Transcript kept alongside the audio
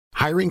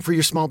Hiring for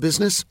your small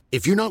business?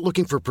 If you're not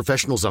looking for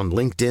professionals on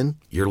LinkedIn,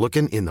 you're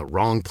looking in the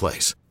wrong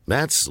place.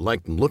 That's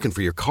like looking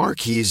for your car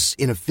keys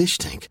in a fish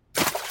tank.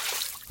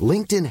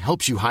 LinkedIn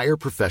helps you hire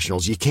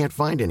professionals you can't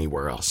find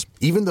anywhere else,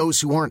 even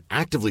those who aren't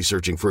actively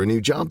searching for a new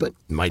job but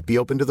might be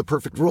open to the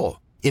perfect role.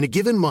 In a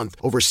given month,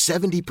 over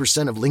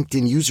 70% of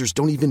LinkedIn users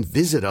don't even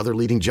visit other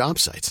leading job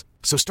sites.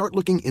 So start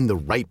looking in the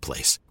right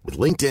place. With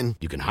LinkedIn,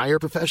 you can hire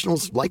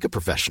professionals like a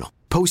professional.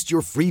 Post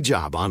your free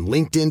job on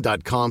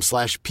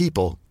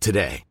linkedin.com/people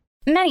today.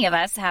 Many of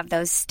us have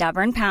those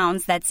stubborn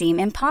pounds that seem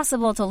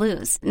impossible to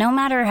lose, no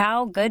matter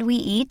how good we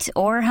eat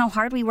or how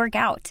hard we work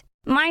out.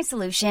 My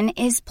solution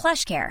is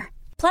PlushCare.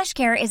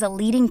 PlushCare is a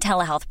leading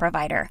telehealth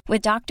provider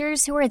with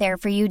doctors who are there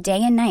for you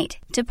day and night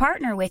to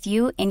partner with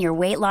you in your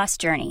weight loss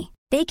journey.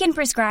 They can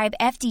prescribe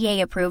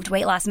FDA-approved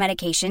weight loss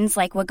medications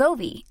like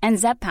Wegovy and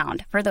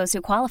Zepbound for those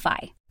who qualify.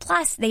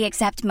 Plus, they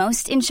accept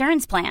most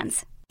insurance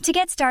plans. To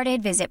get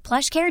started, visit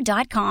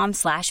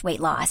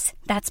plushcare.com/weightloss.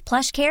 That's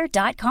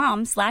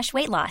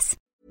plushcare.com/weightloss.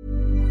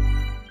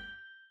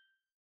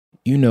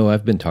 You know,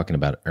 I've been talking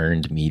about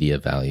earned media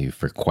value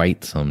for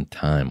quite some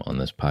time on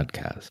this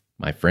podcast.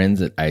 My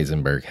friends at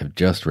Eisenberg have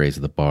just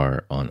raised the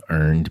bar on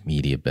earned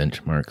media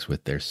benchmarks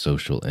with their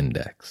social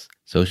index.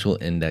 Social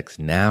Index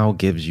now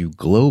gives you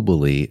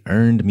globally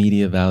earned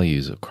media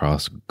values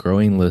across a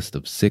growing list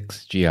of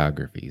 6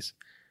 geographies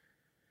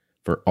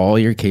for all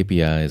your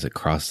KPIs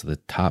across the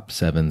top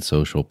 7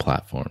 social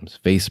platforms: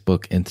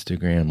 Facebook,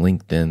 Instagram,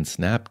 LinkedIn,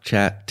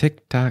 Snapchat,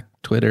 TikTok,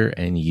 Twitter,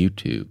 and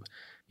YouTube.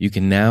 You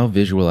can now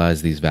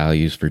visualize these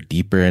values for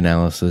deeper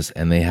analysis,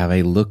 and they have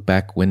a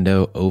look-back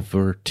window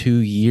over 2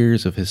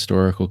 years of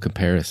historical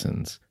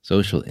comparisons.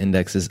 Social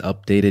Index is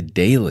updated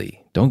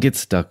daily. Don't get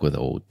stuck with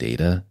old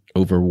data.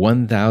 Over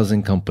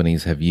 1,000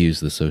 companies have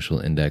used the Social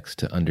Index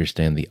to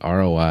understand the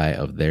ROI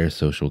of their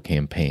social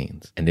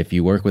campaigns. And if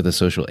you work with a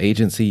social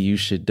agency, you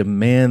should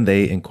demand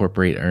they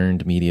incorporate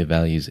earned media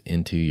values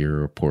into your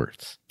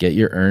reports. Get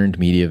your earned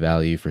media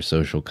value for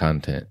social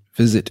content.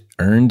 Visit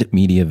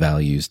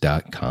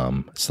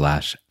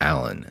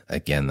earnedmediavalues.com/Alan.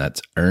 Again,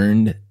 that's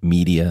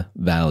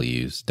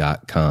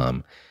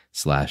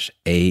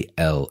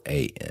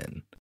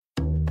earnedmediavalues.com/ALAN.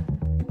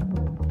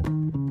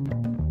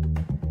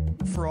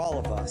 For all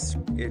of us,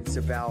 it's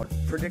about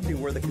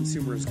predicting where the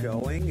consumer is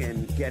going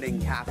and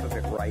getting half of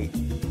it right.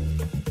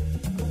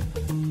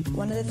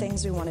 One of the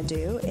things we want to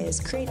do is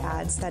create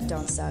ads that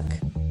don't suck.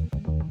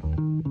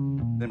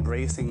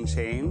 Embracing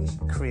change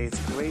creates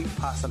great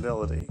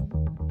possibility.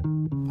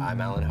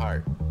 I'm Alan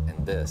Hart,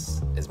 and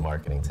this is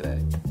Marketing Today.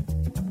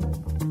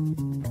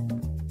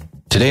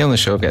 Today on the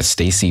show, I've got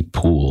Stacey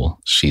Poole.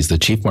 She's the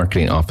Chief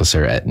Marketing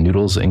Officer at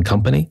Noodles &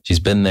 Company. She's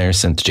been there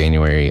since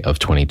January of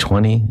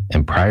 2020.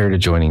 And prior to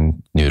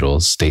joining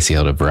Noodles, Stacey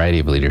held a variety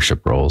of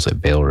leadership roles at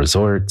Vail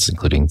Resorts,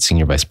 including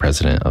Senior Vice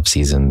President of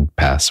Season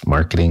Pass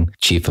Marketing,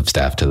 Chief of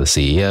Staff to the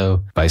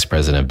CEO, Vice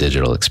President of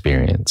Digital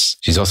Experience.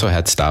 She's also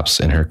had stops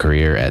in her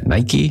career at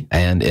Nike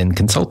and in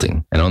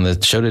consulting. And on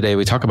the show today,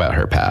 we talk about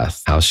her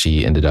path, how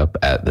she ended up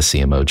at the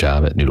CMO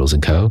job at Noodles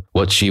 & Co.,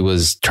 what she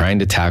was trying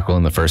to tackle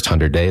in the first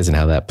 100 days, and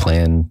how that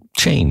plan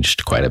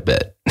changed quite a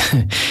bit.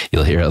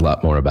 You'll hear a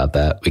lot more about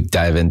that. We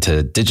dive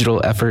into digital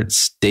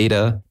efforts,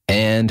 data,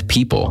 and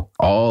people,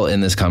 all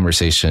in this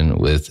conversation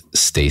with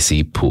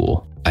Stacey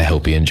Poole. I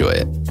hope you enjoy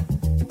it.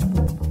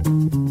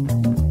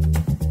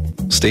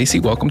 Stacey,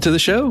 welcome to the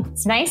show.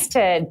 It's nice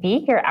to be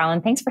here,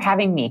 Alan. Thanks for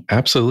having me.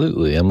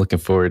 Absolutely. I'm looking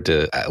forward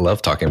to, I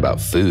love talking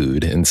about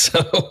food. And so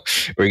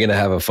we're going to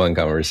have a fun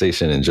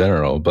conversation in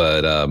general.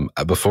 But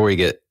before we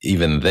get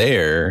even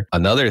there,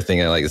 another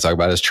thing I like to talk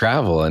about is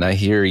travel. And I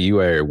hear you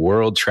are a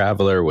world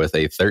traveler with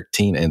a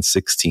 13 and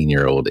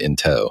 16-year-old in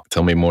tow.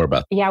 Tell me more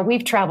about that. Yeah,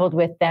 we've traveled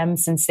with them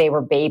since they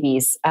were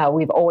babies.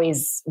 We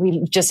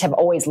just have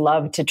always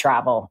loved to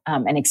travel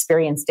and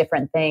experience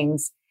different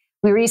things.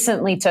 We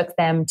recently took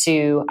them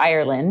to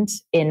Ireland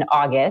in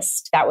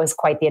August. That was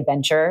quite the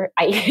adventure.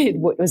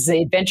 What was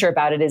the adventure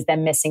about it is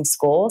them missing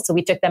school. So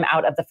we took them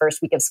out of the first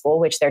week of school,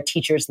 which their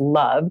teachers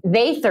loved.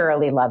 They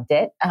thoroughly loved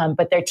it,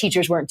 but their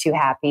teachers weren't too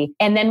happy.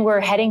 And then we're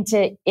heading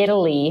to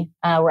Italy.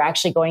 We're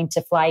actually going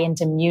to fly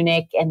into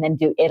Munich and then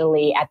do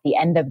Italy at the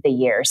end of the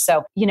year.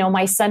 So,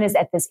 my son is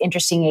at this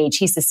interesting age.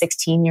 He's a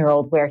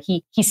 16-year-old where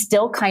he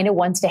still kind of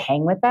wants to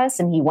hang with us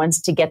and he wants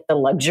to get the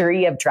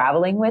luxury of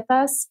traveling with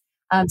us.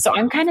 So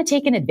I'm kind of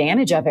taking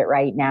advantage of it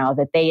right now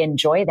that they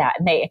enjoy that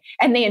and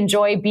they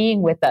enjoy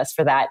being with us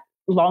for that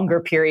longer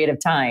period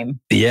of time.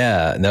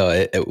 Yeah, no,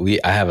 I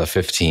have a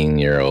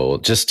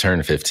 15-year-old, just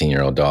turned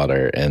 15-year-old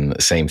daughter,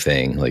 and same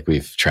thing. Like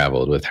we've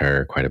traveled with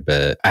her quite a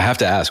bit. I have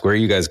to ask, where are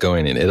you guys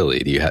going in Italy?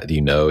 Do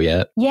you know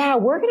yet? Yeah,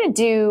 we're going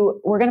to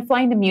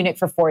fly into Munich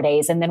for 4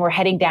 days, and then we're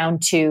heading down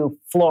to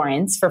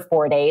Florence for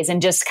 4 days,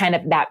 and just kind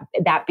of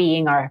that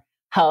being our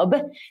hub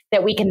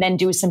that we can then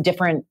do some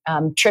different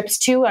trips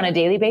to on a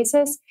daily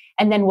basis.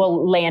 And then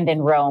we'll land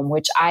in Rome,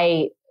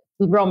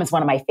 Rome is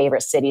one of my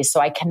favorite cities. So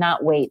I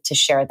cannot wait to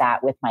share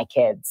that with my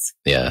kids.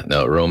 Yeah,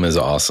 no, Rome is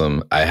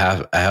awesome. I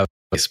have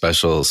a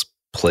special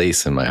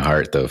place in my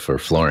heart, though, for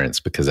Florence,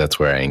 because that's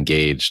where I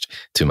engaged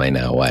to my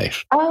now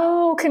wife.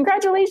 Oh,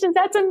 congratulations.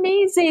 That's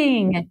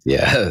amazing.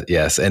 Yeah.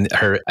 Yes. And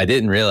I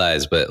didn't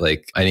realize, but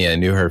like, I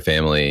knew her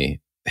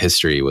family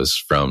history was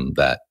from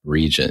that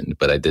region,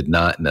 but I did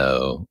not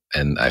know.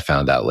 And I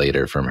found out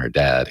later from her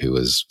dad, who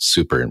was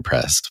super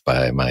impressed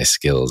by my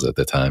skills at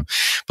the time,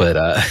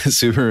 but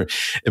super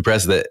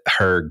impressed that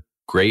her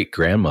great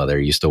grandmother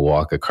used to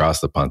walk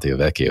across the Ponte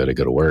Vecchio to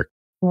go to work.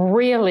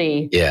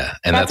 Really? Yeah.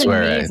 And that's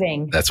where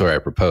I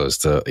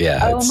proposed. So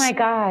yeah. Oh my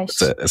gosh.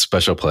 It's a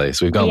special place.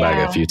 We've gone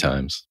back a few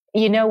times.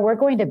 You know, we're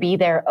going to be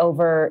there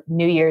over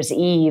New Year's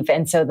Eve.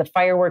 And so the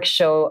fireworks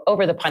show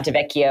over the Ponte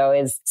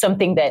Vecchio is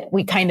something that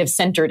we kind of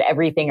centered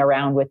everything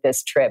around with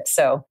this trip.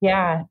 So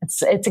yeah,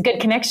 it's a good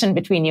connection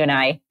between you and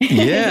I.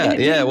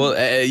 Yeah.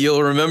 Well,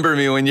 you'll remember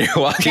me when you're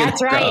walking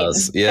That's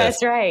across. Right. Yes.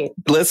 That's right.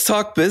 Let's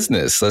talk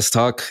business. Let's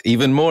talk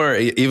even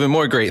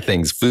more great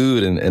things,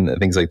 food and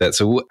things like that.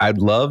 So I'd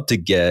love to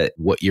get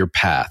what your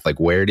path, like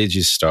where did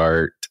you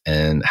start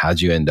and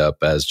how'd you end up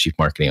as Chief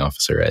Marketing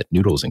Officer at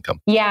Noodles &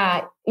 Company?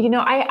 Yeah. You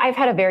know, I've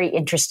had a very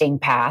interesting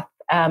path.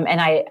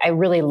 And I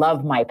really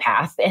love my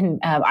path. And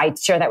I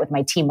share that with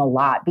my team a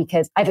lot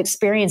because I've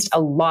experienced a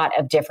lot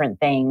of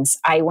different things.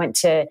 I went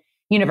to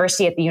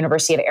university at the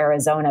University of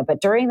Arizona, but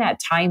during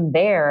that time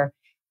there,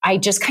 I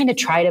just kind of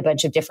tried a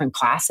bunch of different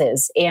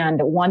classes.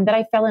 And one that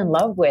I fell in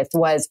love with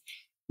was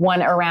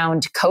one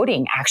around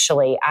coding,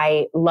 actually.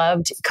 I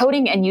loved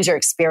coding and user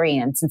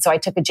experience. And so I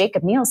took a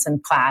Jacob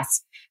Nielsen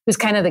class, who's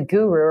kind of the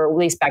guru, or at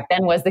least back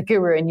then was the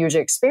guru in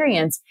user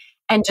experience,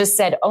 and just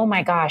said, oh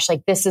my gosh,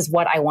 like this is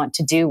what I want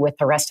to do with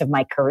the rest of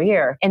my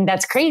career. And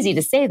that's crazy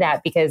to say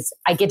that because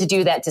I get to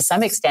do that to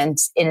some extent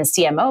in a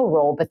CMO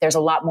role, but there's a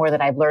lot more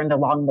that I've learned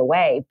along the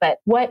way. But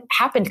what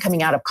happened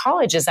coming out of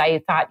college is I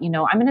thought, I'm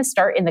going to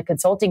start in the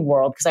consulting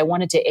world because I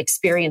wanted to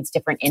experience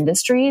different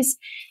industries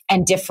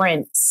and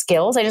different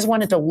skills. I just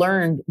wanted to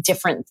learn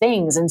different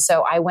things. And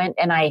so I went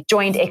and I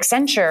joined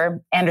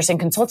Accenture, Anderson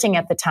Consulting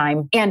at the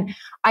time. And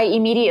I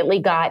immediately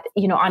got,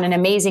 on an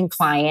amazing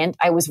client.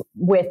 I was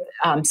with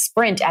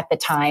Sprint at the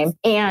time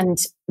and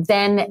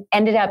then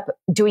ended up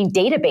doing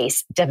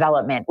database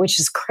development, which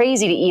is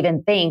crazy to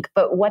even think.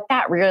 But what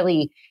that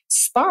really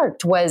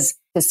sparked was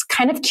this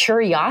kind of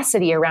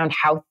curiosity around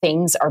how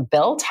things are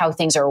built, how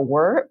things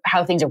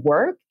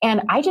work.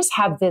 And I just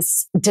have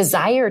this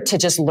desire to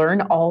just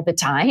learn all the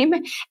time.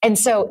 And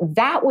so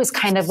that was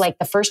kind of like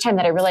the first time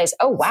that I realized,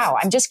 oh, wow,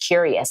 I'm just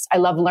curious. I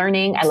love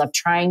learning. I love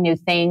trying new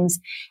things.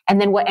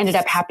 And then what ended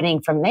up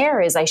happening from there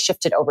is I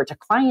shifted over to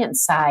client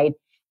side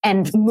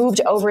and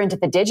moved over into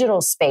the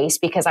digital space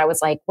because I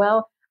was like,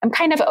 well, I'm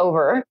kind of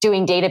over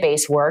doing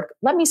database work.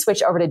 Let me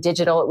switch over to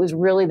digital. It was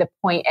really the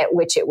point at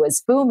which it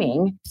was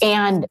booming.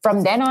 And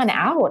from then on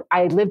out,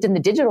 I lived in the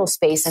digital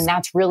space. And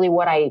that's really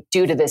what I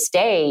do to this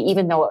day.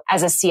 Even though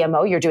as a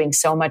CMO, you're doing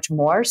so much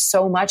more,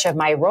 so much of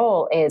my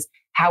role is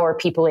how are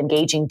people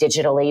engaging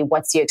digitally?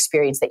 What's the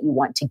experience that you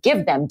want to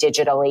give them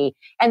digitally?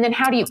 And then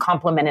how do you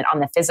complement it on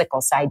the physical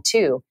side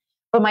too?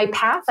 But my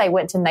path, I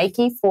went to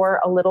Nike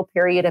for a little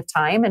period of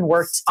time and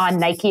worked on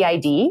Nike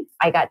ID.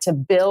 I got to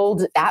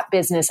build that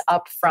business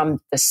up from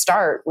the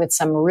start with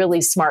some really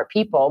smart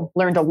people,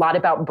 learned a lot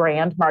about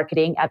brand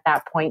marketing at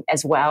that point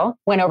as well.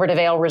 Went over to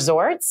Vail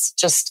Resorts,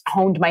 just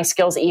honed my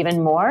skills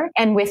even more.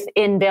 And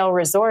within Vail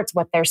Resorts,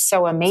 what they're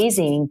so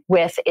amazing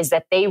with is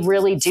that they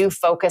really do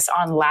focus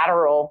on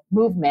lateral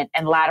movement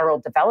and lateral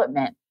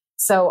development.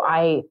 So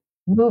I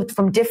moved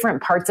from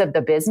different parts of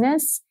the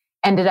business,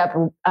 ended up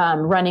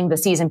running the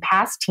season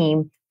pass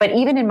team. But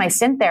even in my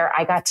stint there,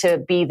 I got to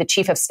be the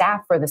chief of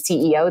staff for the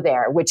CEO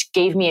there, which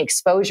gave me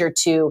exposure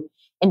to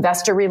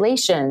investor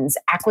relations,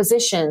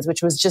 acquisitions,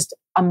 which was just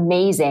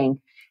amazing.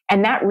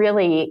 And that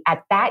really,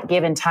 at that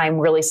given time,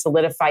 really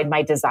solidified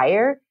my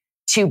desire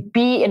to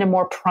be in a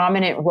more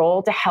prominent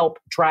role to help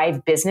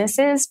drive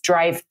businesses,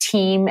 drive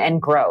team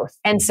and growth.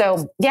 And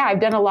so, yeah, I've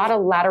done a lot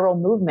of lateral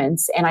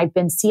movements and I've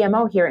been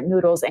CMO here at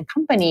Noodles &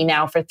 Company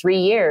now for 3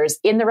 years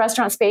in the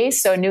restaurant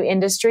space. So a new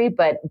industry,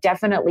 but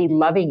definitely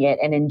loving it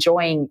and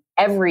enjoying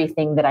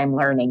everything that I'm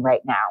learning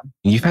right now.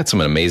 You've had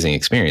some amazing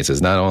experiences,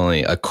 not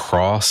only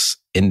across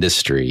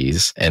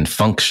industries and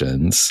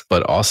functions,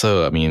 but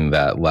also,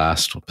 that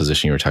last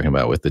position you were talking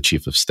about with the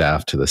chief of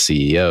staff to the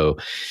CEO,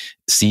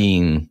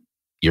 seeing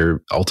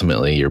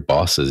ultimately your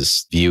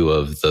boss's view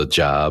of the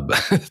job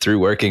through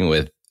working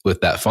with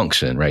that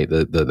function, right?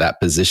 That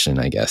position,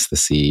 I guess, the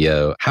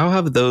CEO. How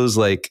have those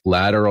like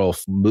lateral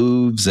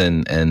moves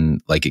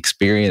and like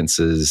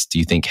experiences, do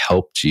you think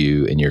helped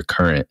you in your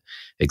current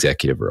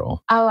executive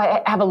role? Oh,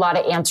 I have a lot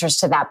of answers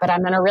to that, but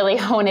I'm going to really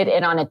hone it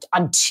in on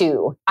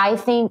two. I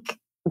think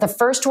the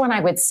first one I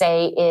would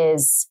say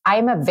is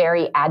I'm a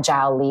very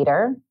agile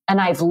leader, and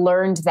I've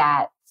learned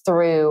that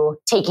through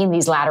taking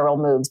these lateral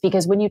moves.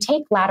 Because when you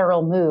take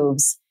lateral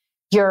moves,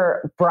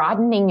 you're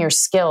broadening your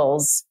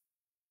skills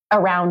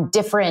around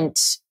different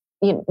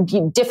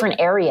different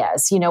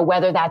areas,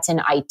 whether that's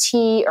in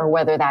IT or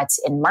whether that's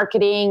in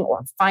marketing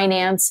or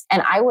finance.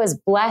 And I was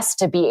blessed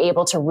to be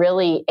able to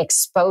really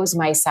expose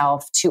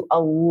myself to a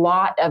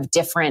lot of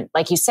different,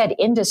 like you said,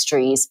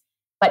 industries,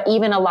 but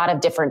even a lot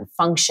of different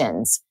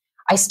functions.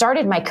 I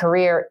started my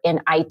career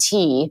in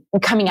IT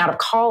coming out of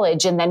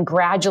college and then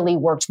gradually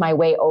worked my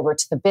way over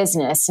to the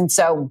business. And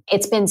so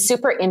it's been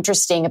super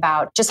interesting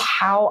about just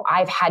how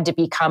I've had to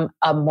become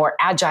a more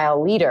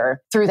agile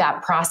leader through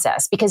that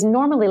process. Because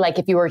normally, like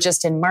if you were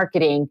just in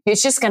marketing,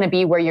 it's just going to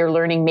be where you're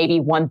learning maybe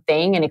one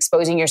thing and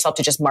exposing yourself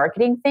to just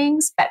marketing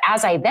things. But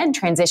as I then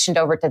transitioned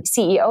over to the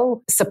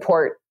CEO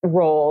support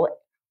role,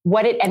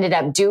 what it ended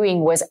up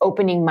doing was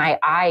opening my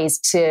eyes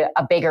to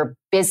a bigger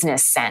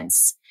business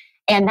sense.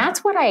 And that's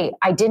what I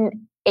didn't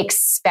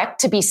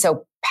expect to be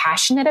so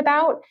passionate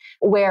about,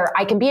 where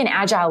I can be an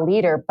agile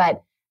leader,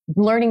 but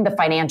learning the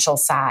financial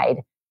side,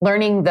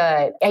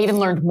 I even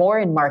learned more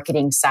in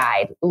marketing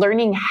side,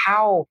 learning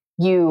how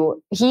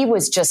he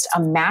was just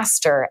a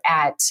master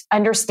at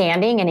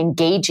understanding and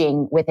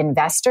engaging with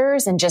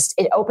investors. And just,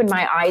 it opened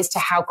my eyes to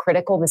how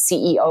critical the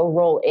CEO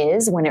role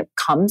is when it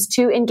comes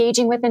to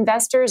engaging with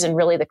investors and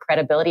really the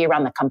credibility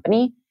around the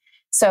company.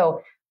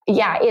 So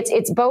yeah,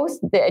 it's both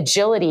the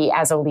agility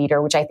as a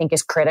leader, which I think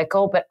is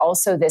critical, but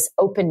also this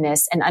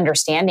openness and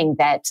understanding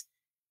that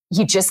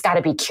you just got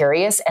to be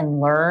curious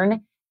and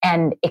learn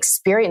and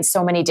experience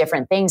so many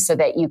different things so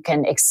that you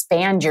can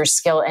expand your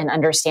skill and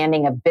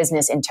understanding of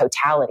business in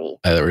totality.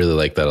 I really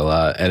like that a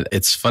lot. And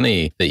it's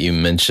funny that you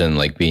mentioned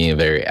like being a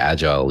very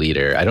agile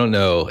leader. I don't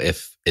know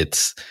if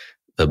it's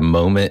the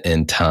moment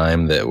in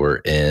time that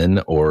we're in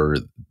or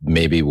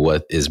maybe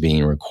what is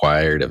being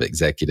required of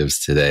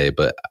executives today,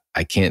 but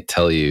I can't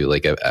tell you,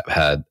 like I've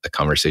had a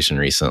conversation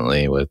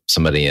recently with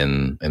somebody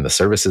in the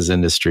services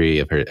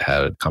industry. I've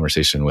had a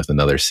conversation with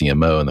another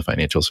CMO in the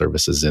financial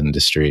services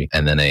industry,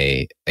 and then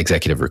a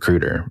executive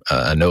recruiter,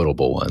 a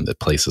notable one that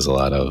places a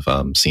lot of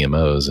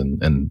CMOs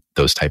and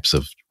those types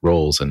of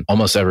roles. And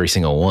almost every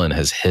single one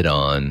has hit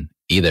on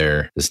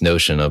either this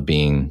notion of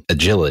being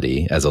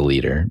agility as a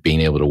leader, being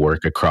able to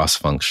work across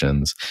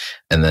functions.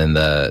 And then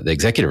the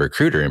executive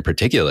recruiter in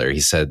particular,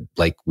 he said,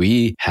 like,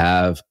 we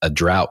have a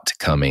drought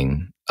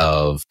coming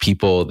of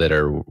people that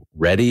are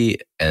ready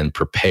and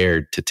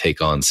prepared to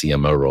take on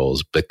CMO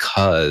roles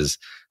because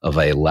of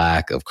a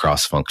lack of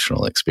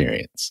cross-functional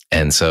experience.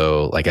 And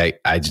so like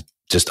I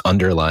just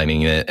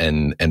underlining it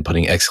and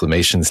putting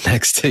exclamations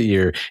next to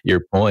your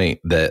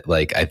point that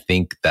like, I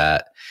think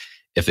that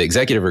if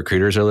executive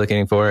recruiters are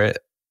looking for it,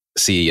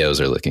 CEOs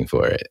are looking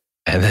for it.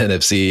 And then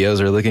if CEOs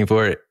are looking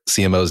for it,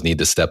 CMOs need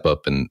to step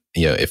up. And,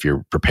 if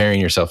you're preparing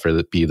yourself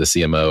to be the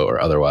CMO or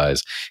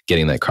otherwise,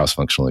 getting that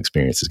cross-functional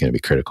experience is going to be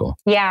critical.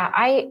 Yeah,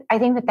 I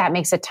think that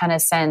makes a ton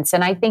of sense.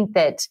 And I think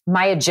that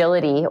my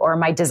agility or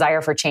my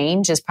desire for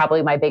change is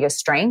probably my biggest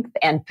strength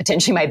and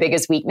potentially my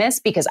biggest weakness,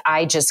 because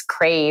I just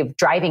crave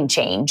driving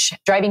change,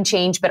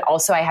 but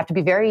also I have to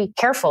be very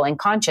careful and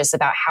conscious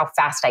about how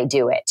fast I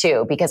do it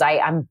too, because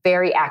I'm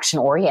very action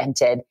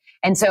oriented.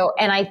 And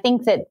I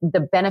think that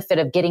the benefit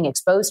of getting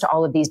exposed to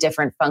all of these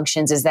different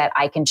functions is that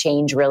I can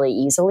change really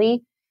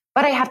easily,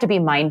 but I have to be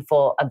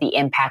mindful of the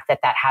impact that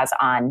has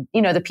on,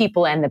 the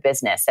people and the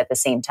business at the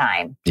same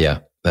time. Yeah,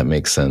 that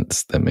makes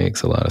sense. That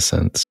makes a lot of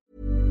sense.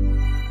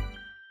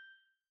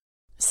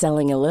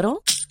 Selling a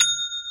little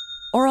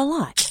or a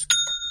lot?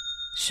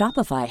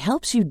 Shopify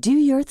helps you do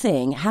your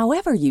thing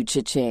however you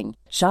cha-ching.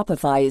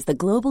 Shopify is the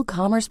global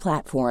commerce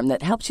platform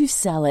that helps you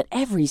sell at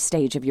every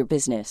stage of your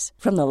business.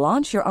 From the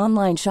launch your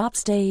online shop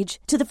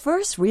stage to the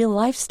first real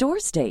life store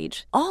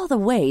stage, all the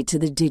way to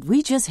the did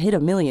we just hit a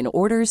million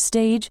orders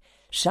stage.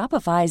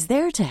 Shopify is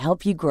there to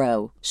help you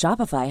grow.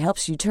 Shopify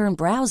helps you turn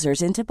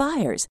browsers into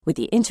buyers with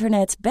the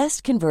internet's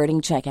best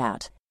converting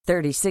checkout.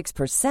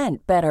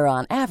 36% better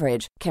on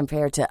average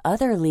compared to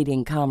other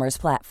leading commerce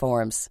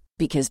platforms.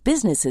 Because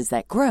businesses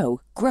that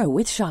grow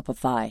with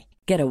Shopify.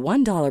 Get a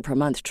 $1 per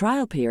month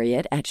trial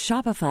period at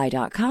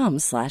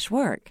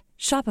shopify.com/work.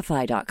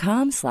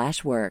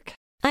 Shopify.com/work.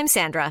 I'm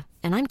Sandra,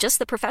 and I'm just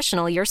the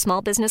professional your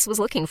small business was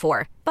looking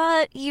for.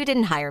 But you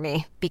didn't hire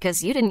me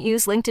because you didn't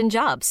use LinkedIn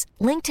Jobs.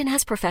 LinkedIn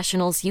has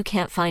professionals you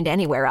can't find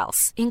anywhere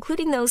else,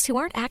 including those who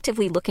aren't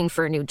actively looking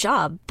for a new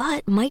job,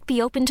 but might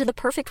be open to the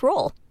perfect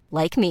role,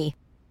 like me.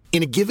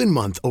 In a given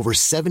month, over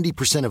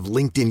 70% of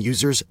LinkedIn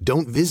users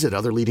don't visit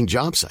other leading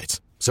job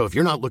sites. So if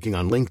you're not looking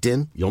on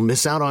LinkedIn, you'll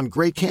miss out on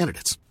great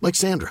candidates like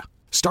Sandra.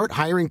 Start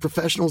hiring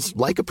professionals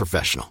like a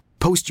professional.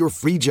 Post your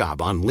free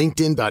job on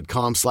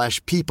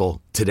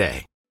linkedin.com/people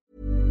today.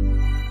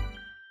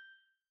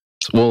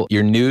 Well,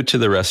 you're new to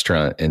the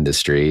restaurant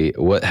industry.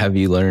 What have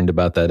you learned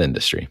about that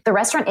industry? The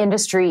restaurant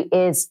industry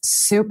is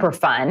super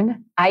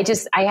fun.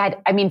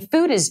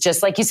 Food is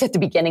just, like you said at the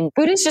beginning,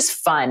 food is just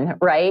fun,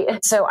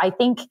 right? So I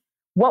think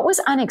what was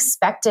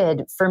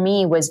unexpected for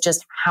me was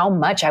just how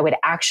much I would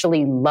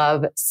actually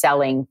love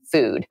selling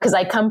food. Because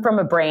I come from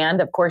a brand,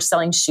 of course,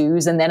 selling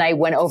shoes. And then I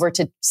went over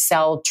to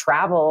sell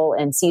travel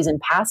and season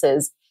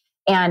passes.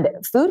 And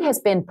food has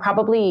been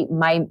probably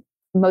my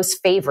most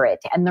favorite.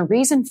 And the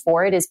reason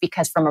for it is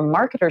because from a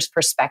marketer's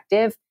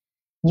perspective,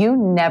 you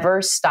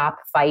never stop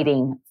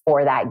fighting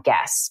for that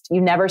guest.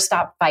 You never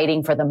stop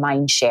fighting for the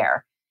mind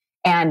share.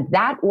 And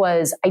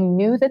I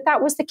knew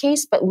that was the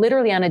case, but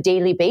literally on a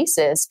daily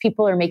basis,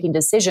 people are making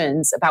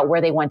decisions about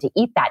where they want to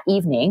eat that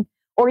evening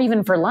or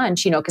even for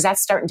lunch, because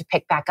that's starting to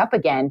pick back up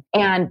again.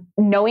 And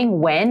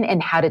knowing when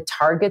and how to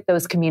target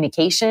those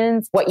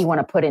communications, what you want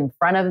to put in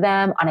front of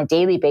them on a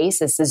daily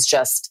basis is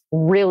just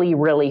really,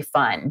 really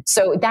fun.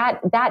 So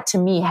that to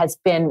me has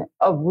been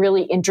a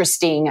really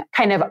interesting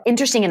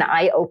and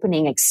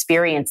eye-opening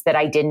experience that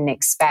I didn't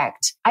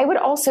expect. I would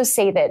also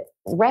say that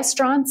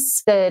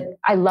restaurants,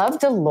 I love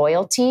the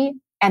loyalty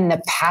and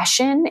the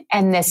passion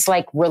and this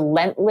like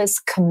relentless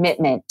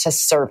commitment to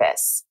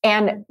service.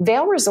 And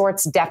Vail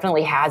Resorts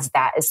definitely has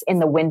that in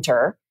the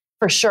winter,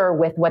 for sure,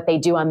 with what they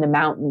do on the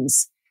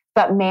mountains.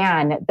 But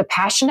man, the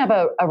passion of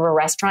a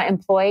restaurant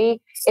employee,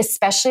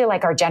 especially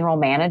like our general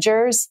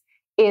managers,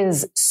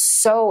 is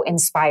so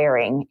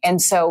inspiring.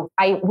 And so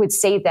I would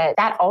say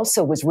that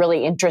also was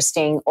really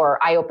interesting or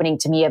eye-opening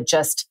to me of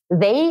just,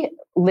 they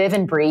live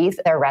and breathe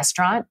their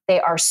restaurant.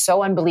 They are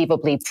so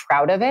unbelievably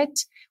proud of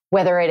it,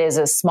 whether it is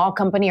a small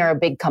company or a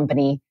big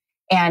company.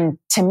 And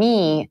to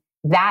me,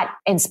 that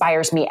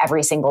inspires me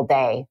every single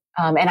day.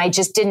 And I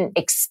just didn't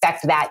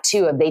expect that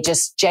too. They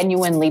just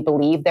genuinely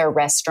believe their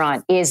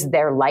restaurant is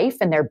their life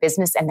and their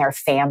business and their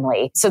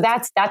family. So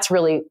that's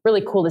really,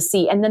 really cool to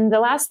see. And then the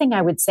last thing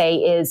I would say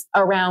is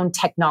around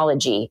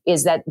technology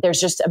is that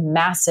there's just a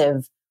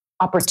massive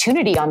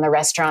opportunity on the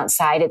restaurant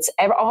side.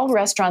 All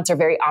restaurants are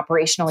very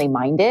operationally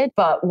minded,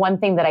 but one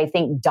thing that I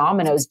think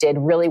Domino's did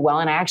really well,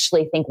 and I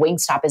actually think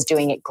Wingstop is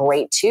doing it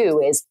great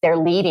too, is they're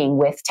leading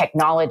with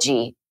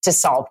technology to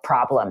solve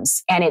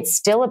problems. And it's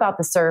still about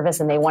the service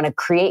and they want to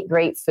create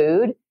great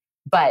food,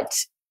 but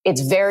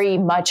it's very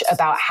much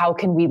about how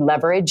can we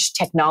leverage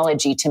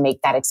technology to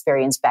make that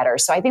experience better.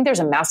 So I think there's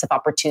a massive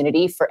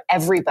opportunity for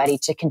everybody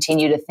to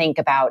continue to think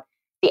about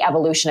the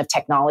evolution of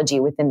technology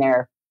within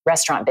their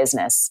restaurant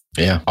business.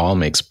 Yeah, all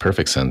makes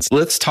perfect sense.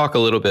 Let's talk a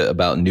little bit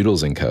about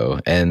Noodles & Co.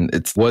 And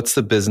what's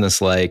the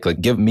business like?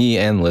 Like, give me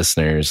and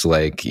listeners,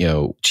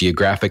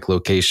 geographic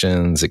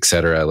locations, et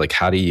cetera. Like,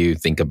 how do you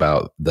think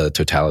about the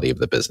totality of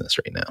the business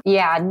right now?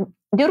 Yeah,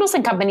 Noodles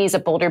 & Company is a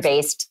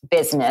Boulder-based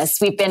business.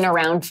 We've been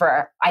around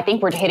I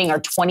think we're hitting our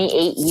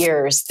 28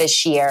 years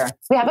this year.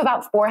 We have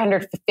about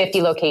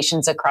 450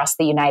 locations across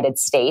the United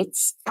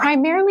States,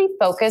 primarily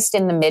focused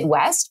in the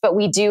Midwest, but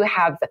we do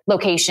have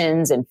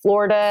locations in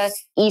Florida,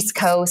 East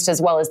Coast,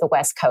 as well as the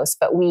West Coast.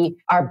 But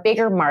our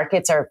bigger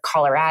markets are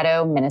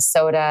Colorado,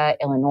 Minnesota,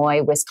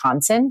 Illinois,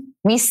 Wisconsin.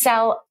 We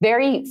sell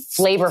very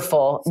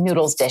flavorful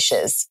noodles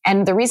dishes.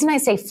 And the reason I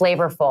say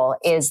flavorful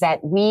is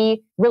that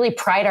we really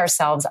pride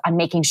ourselves on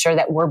making sure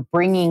that we're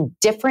bringing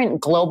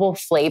different global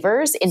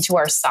flavors into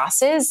our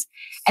sauces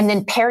and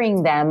then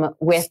pairing them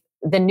with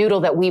the noodle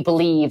that we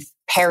believe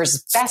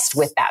pairs best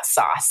with that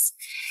sauce.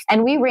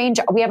 And we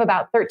have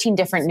about 13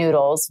 different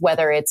noodles,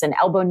 whether it's an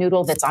elbow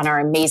noodle that's on our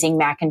amazing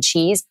mac and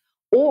cheese,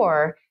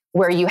 or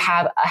where you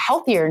have a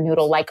healthier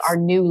noodle like our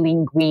new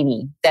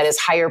linguine that is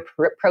higher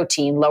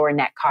protein, lower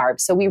net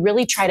carbs. So we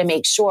really try to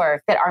make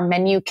sure that our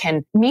menu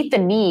can meet the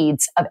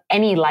needs of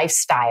any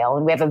lifestyle.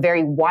 And we have a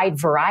very wide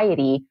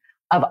variety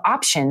of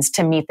options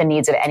to meet the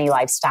needs of any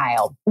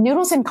lifestyle.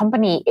 Noodles &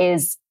 Company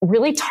is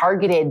really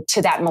targeted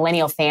to that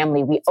millennial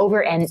family. We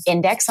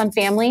over-index on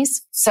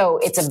families. So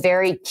it's a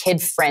very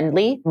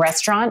kid-friendly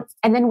restaurant.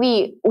 And then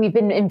we've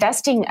been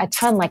investing a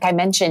ton, like I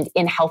mentioned,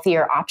 in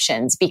healthier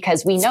options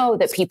because we know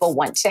that people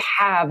want to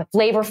have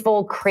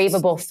flavorful,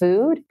 craveable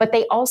food, but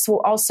they also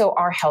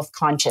are health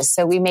conscious.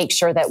 So we make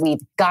sure that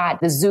we've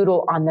got the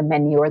zoodle on the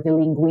menu or the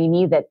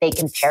linguine that they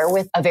can pair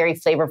with a very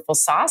flavorful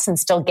sauce and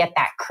still get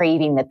that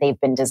craving that they've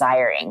been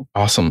desiring.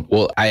 Awesome.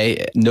 Well,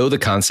 I know the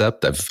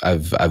concept.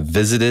 I've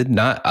visited,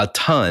 not a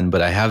ton,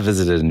 but I have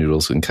visited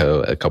Noodles &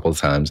 Co. a couple of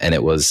times, and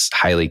it was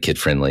highly kid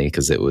friendly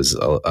because it was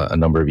a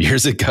number of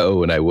years ago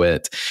when I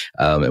went,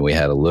 and we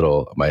had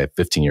my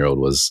 15-year-old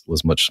was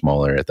much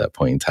smaller at that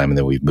point in time, and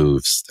then we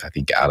moved, I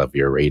think, out of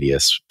your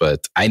radius.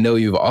 But I know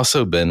you've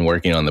also been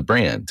working on the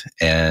brand,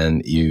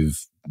 and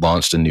you've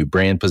launched a new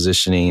brand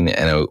positioning,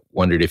 and I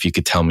wondered if you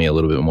could tell me a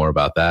little bit more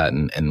about that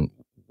and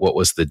what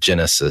was the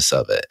genesis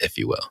of it, if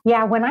you will?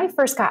 Yeah, when I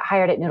first got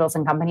hired at Noodles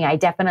 & Company, I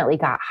definitely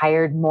got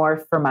hired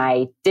more for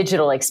my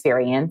digital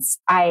experience.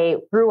 I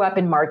grew up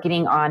in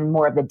marketing on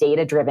more of the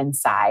data-driven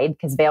side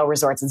because Vail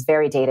Resorts is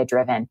very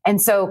data-driven.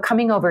 And so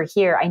coming over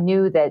here, I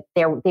knew that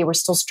they were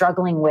still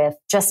struggling with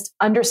just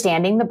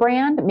understanding the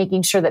brand,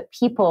 making sure that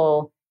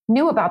people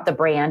knew about the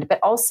brand, but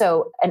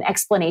also an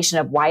explanation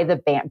of why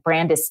the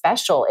brand is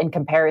special in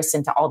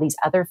comparison to all these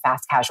other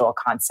fast casual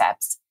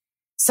concepts.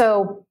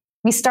 So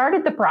We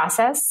started the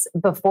process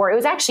before. It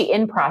was actually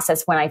in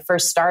process when I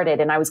first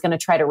started, and I was going to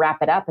try to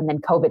wrap it up, and then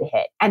COVID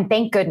hit. And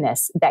thank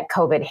goodness that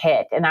COVID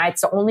hit. And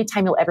it's the only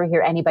time you'll ever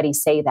hear anybody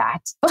say that.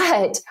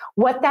 But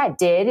what that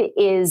did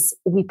is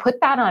we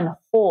put that on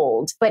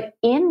hold. But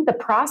in the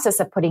process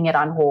of putting it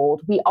on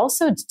hold, we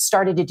also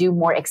started to do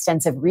more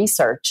extensive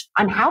research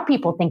on how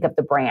people think of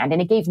the brand.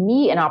 And it gave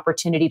me an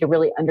opportunity to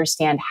really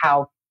understand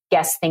how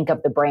guests think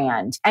of the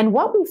brand. And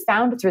what we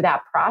found through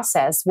that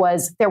process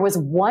was there was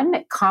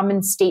one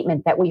common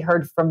statement that we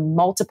heard from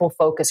multiple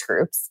focus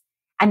groups.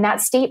 And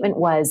that statement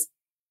was,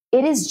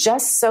 it is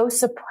just so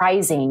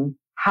surprising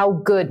how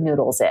good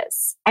Noodles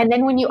is. And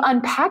then when you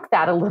unpack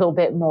that a little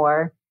bit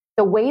more,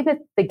 the way that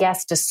the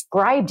guest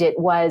described it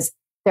was,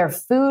 their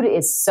food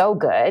is so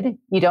good.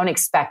 You don't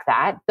expect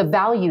that. The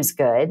value's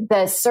good.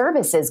 The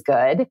service is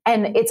good.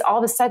 And it's all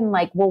of a sudden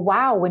like, well,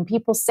 wow, when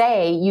people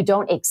say you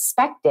don't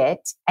expect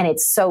it and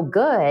it's so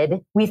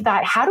good, we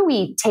thought, how do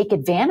we take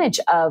advantage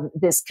of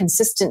this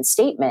consistent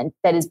statement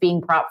that is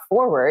being brought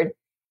forward?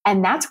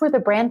 And that's where the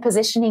brand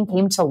positioning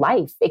came to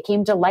life. It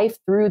came to life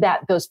through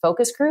those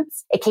focus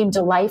groups. It came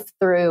to life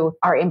through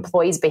our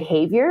employees'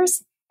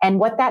 behaviors. And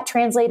what that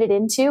translated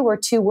into were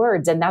two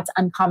words, and that's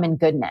uncommon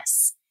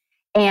goodness.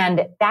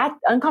 And that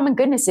uncommon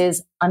goodness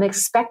is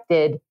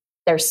unexpected.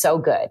 They're so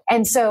good.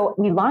 And so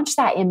we launched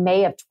that in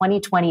May of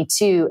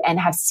 2022 and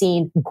have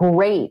seen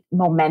great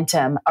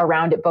momentum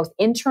around it, both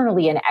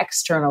internally and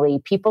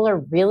externally. People are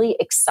really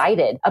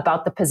excited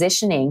about the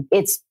positioning.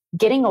 It's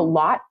getting a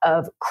lot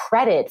of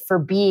credit for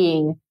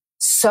being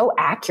so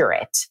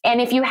accurate.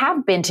 And if you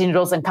have been to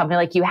Noodles & Company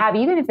like you have,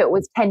 even if it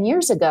was 10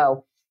 years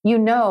ago, you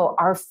know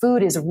our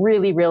food is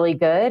really, really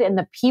good and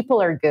the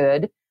people are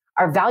good.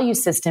 Our value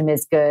system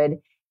is good.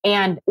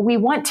 And we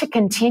want to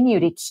continue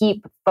to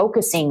keep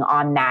focusing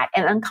on that.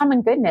 And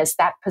uncommon goodness,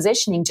 that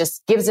positioning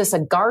just gives us a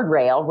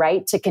guardrail,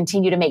 right? To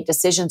continue to make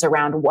decisions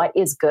around what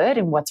is good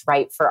and what's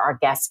right for our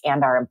guests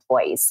and our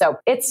employees. So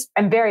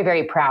I'm very,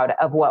 very proud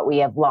of what we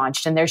have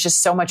launched. And there's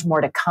just so much more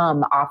to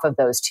come off of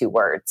those two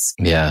words.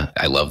 Yeah,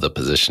 I love the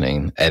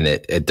positioning. And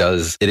it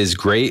is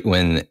great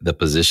when the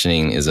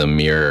positioning is a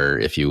mirror,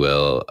 if you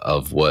will,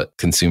 of what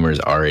consumers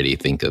already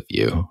think of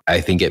you.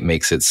 I think it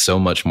makes it so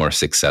much more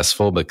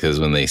successful because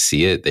when they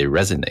see it, they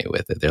resonate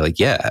with it. They're like,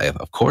 yeah,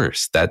 of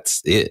course,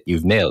 that's it.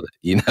 You've nailed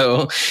it,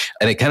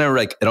 And it kind of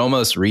it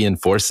almost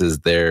reinforces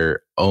their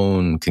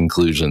own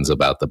conclusions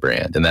about the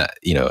brand. And that,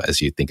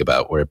 as you think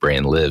about where a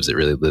brand lives, it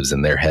really lives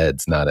in their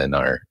heads, not in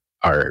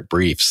our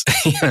briefs.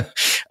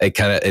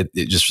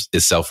 It just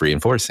is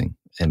self-reinforcing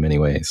in many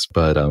ways.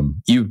 But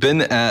you've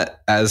been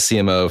as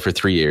CMO for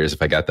 3 years,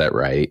 if I got that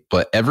right.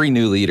 But every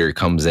new leader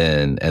comes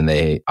in and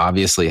they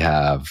obviously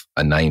have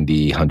a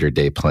 90,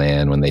 100-day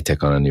plan when they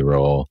take on a new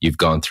role. You've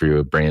gone through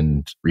a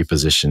brand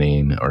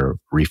repositioning or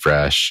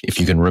refresh. If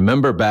you can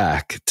remember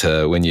back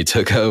to when you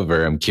took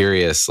over, I'm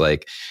curious,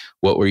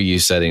 what were you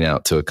setting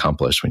out to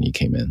accomplish when you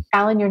came in?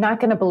 Alan, you're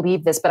not going to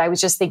believe this, but I was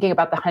just thinking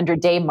about the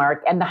 100-day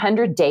mark. And the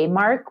 100-day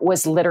mark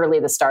was literally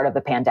the start of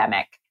the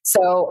pandemic.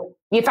 So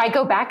if I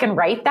go back and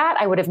write that,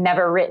 I would have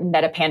never written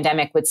that a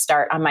pandemic would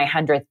start on my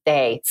 100th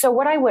day.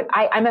 So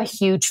I'm a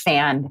huge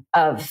fan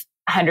of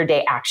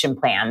 100-day action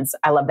plans.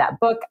 I love that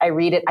book. I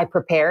read it. I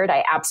prepared.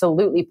 I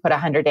absolutely put a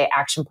 100-day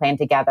action plan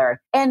together.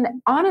 And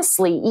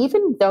honestly,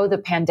 even though the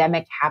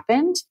pandemic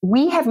happened,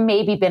 we have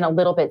maybe been a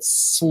little bit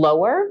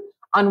slower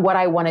on what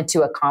I wanted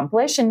to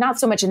accomplish. And not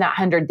so much in that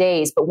 100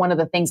 days, but one of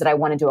the things that I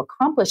wanted to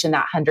accomplish in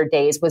that 100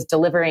 days was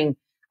delivering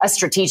a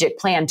strategic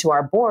plan to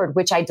our board,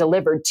 which I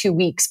delivered 2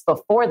 weeks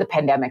before the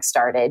pandemic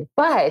started.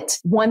 But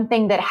one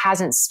thing that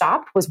hasn't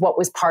stopped was what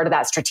was part of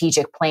that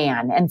strategic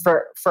plan. And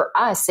for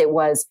us, it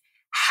was,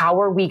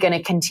 how are we going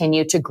to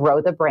continue to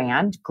grow the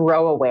brand,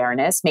 grow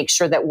awareness, make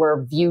sure that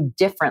we're viewed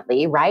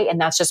differently, right?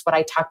 And that's just what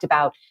I talked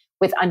about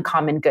with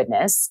uncommon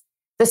goodness.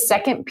 The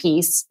second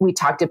piece we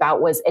talked about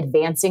was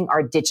advancing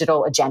our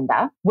digital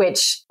agenda,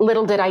 which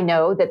little did I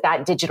know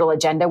that digital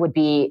agenda would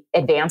be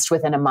advanced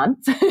within a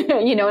month,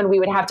 and we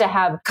would have to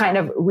have kind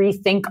of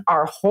rethink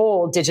our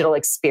whole digital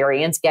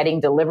experience, getting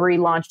delivery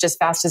launched as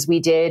fast as we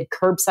did,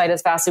 curbside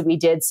as fast as we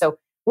did. So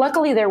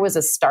luckily there was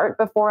a start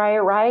before I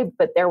arrived,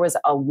 but there was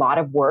a lot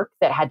of work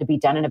that had to be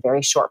done in a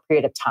very short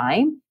period of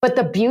time. But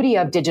the beauty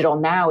of digital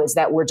now is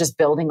that we're just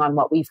building on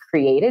what we've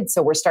created.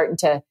 So we're starting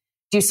to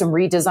do some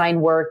redesign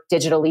work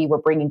digitally. We're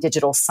bringing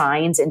digital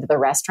signs into the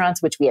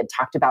restaurants, which we had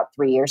talked about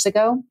 3 years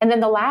ago. And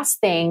then the last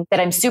thing that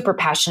I'm super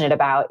passionate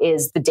about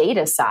is the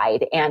data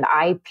side. And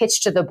I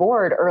pitched to the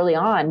board early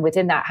on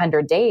within that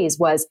 100 days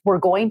was, we're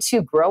going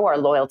to grow our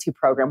loyalty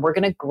program. We're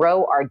going to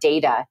grow our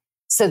data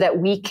so that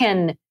we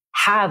can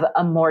have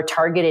a more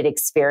targeted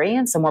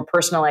experience, a more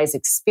personalized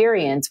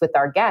experience with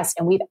our guests.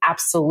 And we've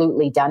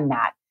absolutely done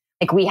that.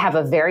 We have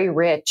a very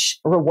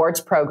rich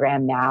rewards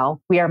program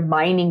now. We are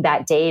mining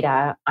that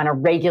data on a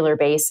regular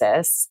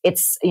basis.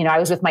 I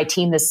was with my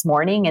team this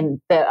morning, and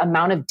the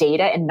amount of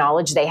data and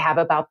knowledge they have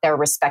about their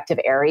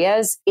respective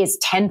areas is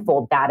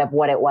tenfold that of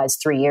what it was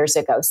 3 years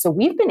ago. So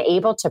we've been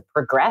able to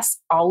progress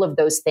all of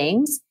those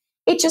things.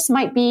 It just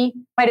might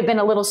might have been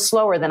a little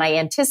slower than I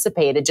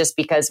anticipated just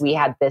because we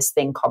had this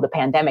thing called the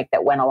pandemic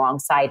that went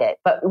alongside it.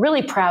 But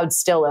really proud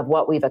still of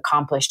what we've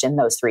accomplished in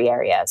those 3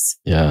 areas.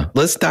 Yeah.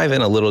 Let's dive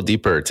in a little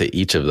deeper to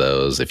each of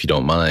those, if you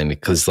don't mind,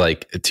 because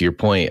like to your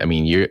point, I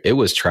mean, it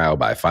was trial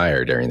by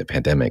fire during the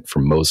pandemic for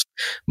most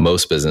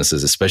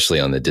businesses,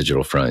 especially on the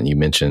digital front. You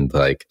mentioned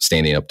like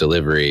standing up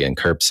delivery and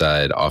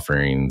curbside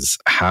offerings.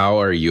 How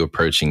are you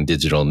approaching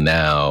digital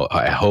now?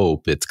 I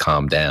hope it's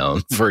calmed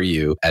down for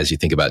you as you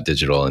think about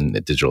digital and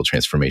the digital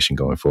transformation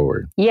going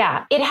forward.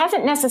 Yeah, it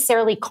hasn't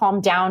necessarily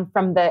calmed down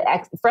from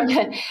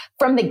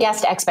the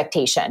guest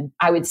expectation.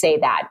 I would say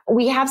that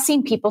we have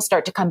seen people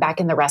start to come back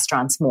in the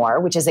restaurants more,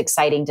 which is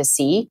exciting to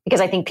see because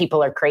I think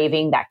people are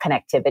craving that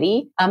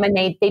connectivity. And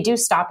they do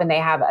stop and they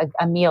have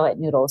a meal at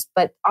Noodles.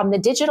 But on the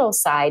digital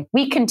side,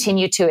 we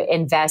continue to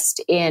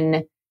invest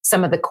in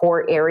some of the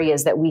core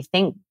areas that we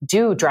think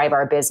do drive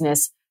our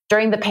business.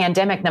 During the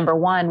pandemic, number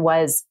one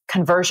was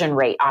conversion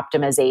rate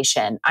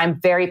optimization. I'm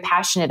very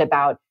passionate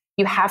about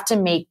you have to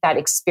make that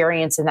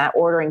experience and that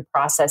ordering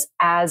process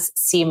as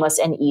seamless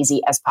and easy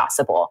as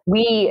possible.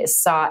 We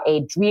saw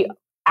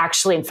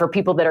actually, and for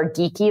people that are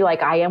geeky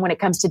like I am when it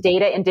comes to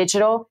data and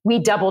digital, we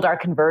doubled our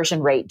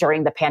conversion rate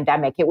during the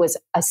pandemic. It was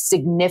a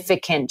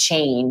significant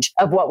change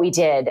of what we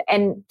did.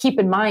 And keep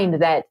in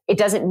mind that it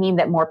doesn't mean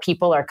that more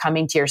people are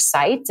coming to your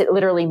site. It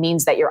literally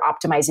means that you're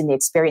optimizing the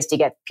experience to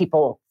get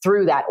people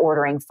through that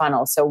ordering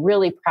funnel. So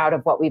really proud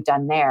of what we've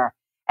done there.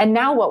 And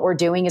now what we're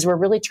doing is we're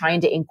really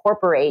trying to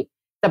incorporate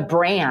the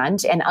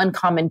brand and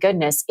uncommon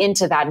goodness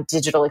into that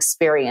digital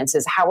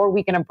experiences. How are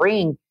we going to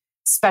bring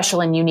special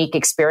and unique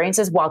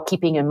experiences while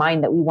keeping in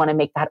mind that we want to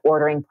make that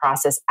ordering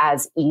process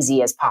as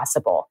easy as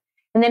possible?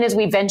 And then as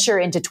we venture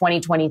into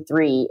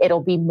 2023,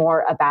 it'll be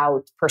more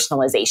about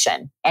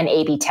personalization and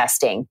A/B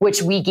testing,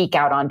 which we geek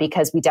out on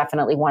because we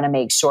definitely want to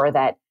make sure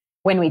that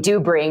when we do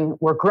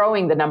we're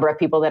growing the number of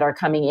people that are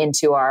coming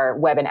into our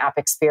web and app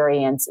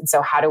experience. And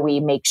so how do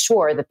we make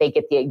sure that they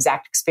get the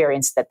exact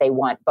experience that they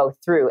want, both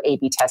through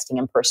A/B testing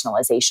and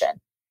personalization?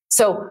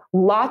 So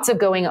lots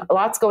going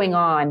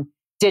on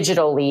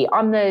digitally.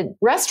 On the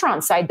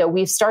restaurant side, though,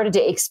 we've started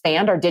to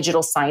expand our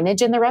digital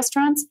signage in the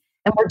restaurants.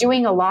 And we're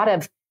doing a lot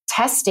of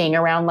testing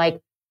around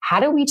like, how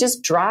do we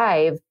just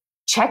drive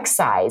check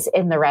size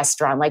in the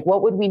restaurant? Like,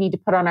 what would we need to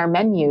put on our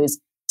menus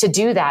to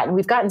do that? And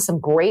we've gotten some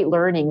great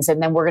learnings. And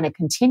then we're going to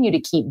continue to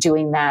keep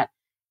doing that,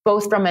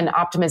 both from an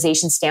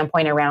optimization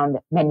standpoint around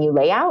menu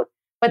layout,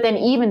 but then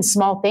even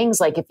small things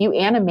like if you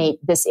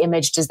animate this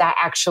image, does that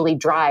actually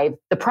drive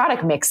the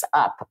product mix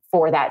up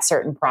for that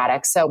certain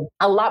product? So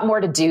a lot more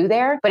to do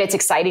there, but it's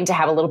exciting to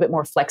have a little bit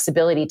more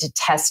flexibility to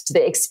test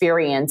the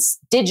experience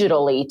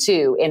digitally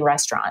too in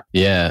restaurant.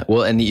 Yeah.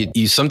 Well, and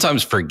you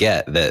sometimes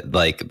forget that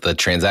like the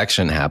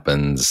transaction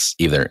happens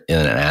either in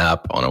an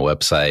app, on a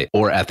website,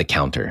 or at the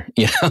counter,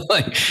 you know,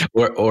 like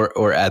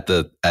or at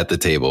the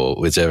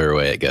table, whichever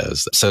way it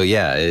goes. So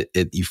yeah,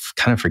 you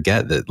kind of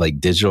forget that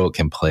like digital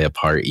can play a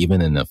part even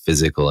in a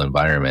physical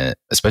environment,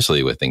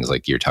 especially with things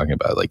like you're talking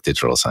about, like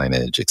digital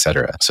signage, et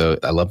cetera. So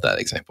I love that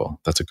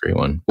example. That's a great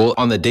one. Well,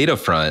 on the data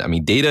front, I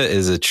mean, data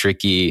is a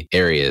tricky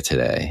area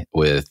today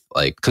with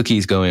like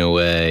cookies going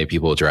away,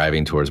 people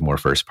driving towards more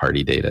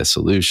first-party data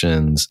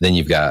solutions. Then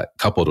you've got,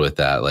 coupled with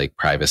that, like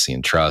privacy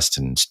and trust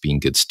and just being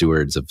good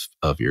stewards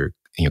of your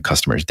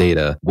customers'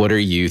 data. What are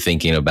you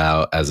thinking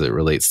about as it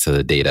relates to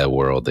the data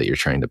world that you're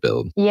trying to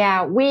build?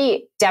 Yeah,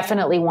 we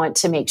definitely want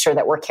to make sure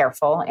that we're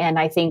careful. And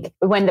I think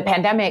when the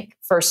pandemic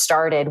first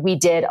started, we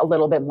did a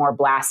little bit more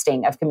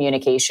blasting of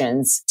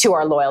communications to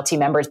our loyalty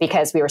members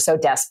because we were so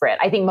desperate.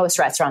 I think most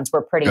restaurants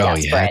were pretty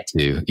desperate.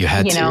 You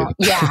had to.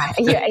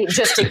 Yeah,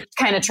 just to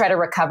kind of try to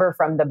recover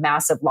from the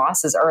massive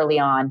losses early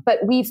on.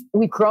 But we've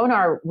grown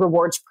our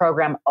rewards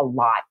program a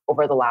lot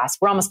over the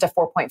we're almost to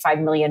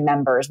 4.5 million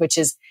members, which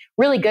is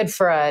really good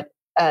for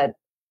a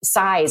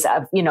size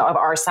of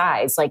our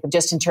size, like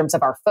just in terms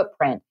of our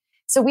footprint.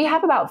 So we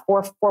have about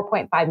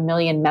 4.5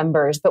 million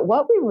members. But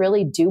what we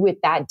really do with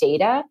that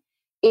data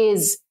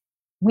is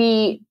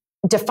we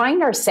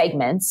define our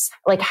segments,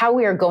 like how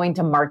we are going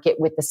to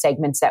market with the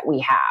segments that we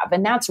have.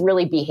 And that's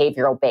really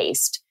behavioral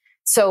based.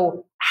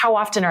 So how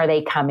often are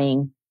they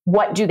coming?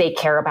 What do they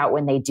care about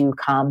when they do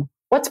come?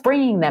 What's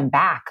bringing them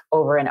back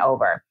over and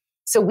over?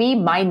 So we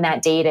mine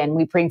that data and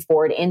we bring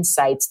forward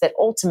insights that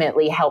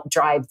ultimately help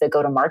drive the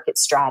go-to-market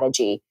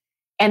strategy.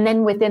 And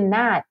then within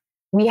that,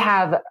 we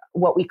have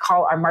what we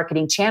call our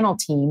marketing channel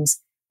teams,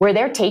 where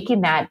they're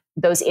taking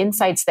those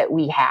insights that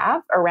we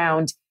have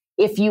around,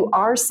 if you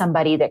are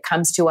somebody that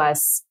comes to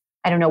us,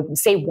 I don't know,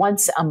 say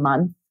once a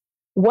month,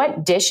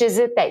 what dish is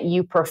it that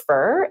you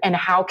prefer? And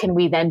how can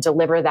we then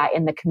deliver that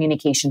in the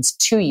communications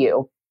to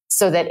you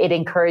so that it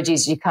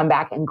encourages you to come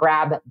back and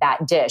grab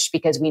that dish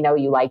because we know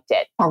you liked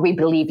it or we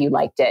believe you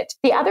liked it.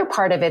 The other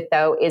part of it,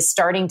 though, is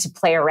starting to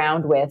play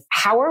around with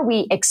how are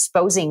we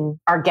exposing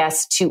our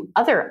guests to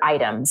other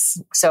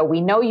items? So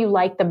we know you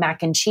like the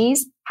mac and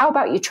cheese. How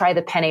about you try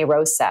the penne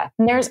rosa?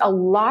 And there's a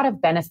lot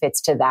of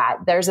benefits to that.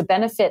 There's a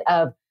benefit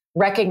of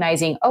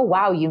recognizing, oh,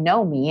 wow, you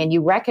know me, and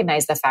you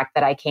recognize the fact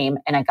that I came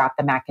and I got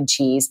the mac and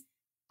cheese.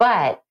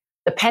 But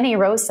the Penne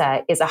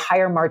Rosa is a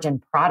higher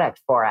margin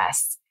product for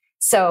us.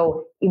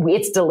 So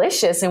it's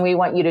delicious and we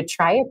want you to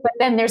try it, but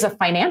then there's a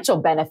financial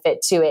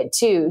benefit to it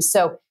too.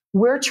 So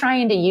we're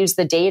trying to use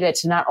the data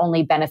to not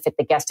only benefit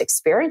the guest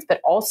experience,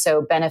 but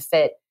also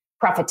benefit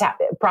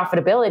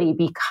profitability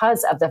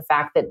because of the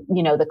fact that,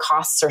 the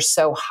costs are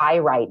so high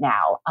right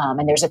now.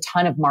 And there's a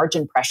ton of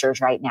margin pressures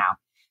right now.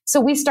 So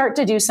we start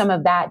to do some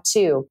of that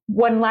too.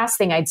 One last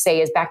thing I'd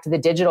say is back to the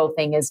digital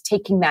thing is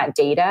taking that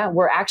data.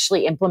 We're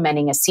actually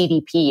implementing a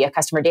CDP, a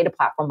customer data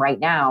platform right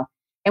now.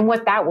 And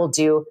what that will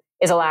do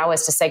is allow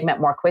us to segment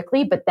more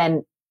quickly, but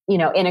then,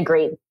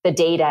 integrate the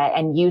data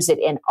and use it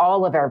in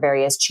all of our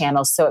various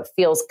channels. So it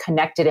feels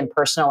connected and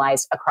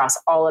personalized across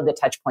all of the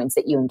touch points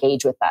that you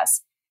engage with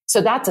us.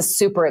 So that's a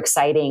super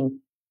exciting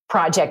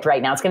project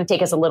right now. It's going to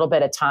take us a little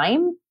bit of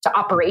time to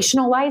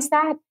operationalize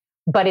that,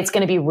 but it's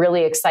going to be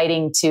really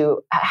exciting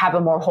to have a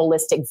more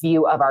holistic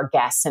view of our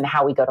guests and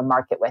how we go to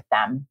market with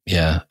them.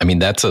 Yeah. I mean,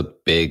 that's a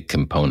big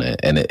component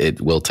and it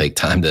will take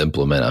time to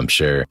implement, I'm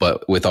sure.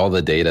 But with all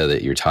the data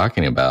that you're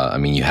talking about, I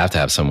mean, you have to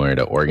have somewhere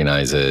to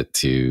organize it,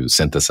 to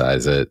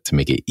synthesize it, to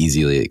make it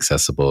easily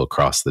accessible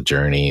across the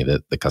journey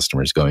that the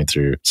customer is going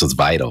through. So it's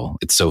vital.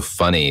 It's so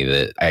funny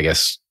that I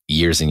guess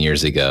years and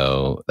years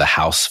ago, the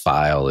house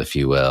file, if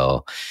you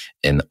will,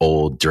 in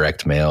old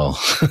direct mail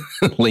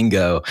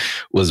lingo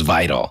was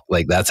vital.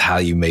 Like that's how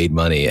you made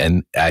money.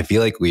 And I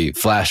feel like we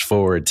flash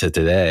forward to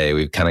today,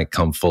 we've kind of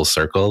come full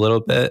circle a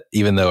little bit,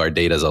 even though our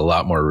data is a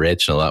lot more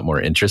rich and a lot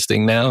more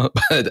interesting now.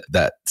 But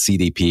that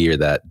CDP or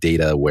that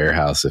data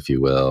warehouse, if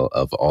you will,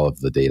 of all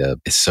of the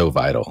data is so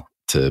vital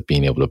to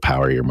being able to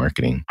power your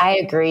marketing. I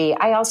agree.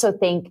 I also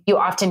think you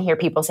often hear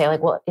people say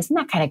like, well, isn't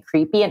that kind of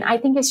creepy? And I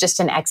think it's just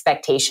an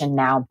expectation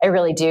now. I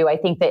really do. I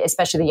think that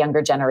especially the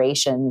younger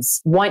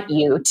generations want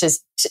you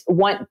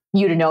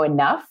to know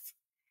enough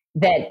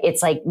that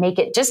it's like, make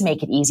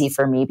it easy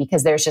for me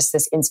because there's just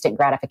this instant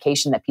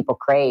gratification that people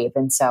crave.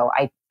 And so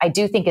I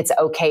do think it's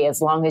okay as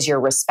long as you're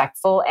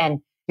respectful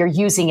and you're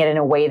using it in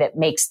a way that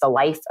makes the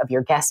life of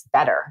your guests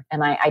better.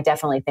 And I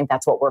definitely think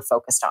that's what we're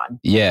focused on.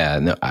 Yeah,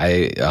 no,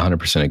 I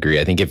 100% agree.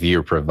 I think if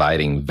you're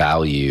providing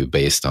value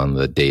based on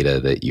the data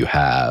that you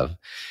have,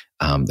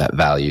 that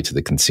value to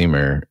the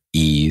consumer,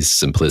 ease,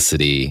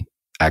 simplicity,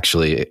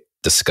 actually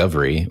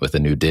discovery with a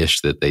new dish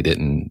that they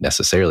didn't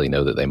necessarily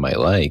know that they might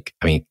like,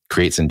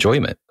 creates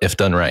enjoyment if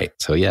done right.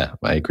 So yeah,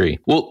 I agree.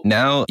 Well,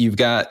 now you've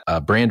got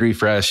a brand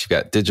refresh, you've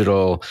got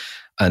digital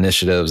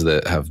initiatives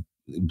that have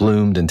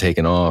bloomed and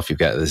taken off. You've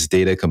got this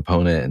data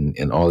component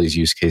and all these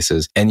use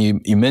cases. And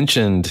you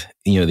mentioned,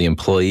 the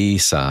employee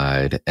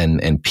side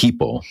and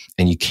people,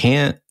 and you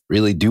can't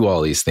really do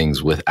all these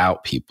things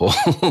without people.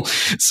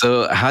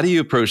 So how do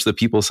you approach the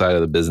people side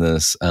of the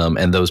business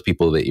and those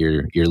people that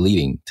you're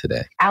leading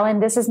today? Alan,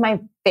 this is my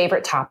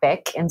favorite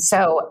topic. And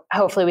so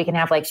hopefully we can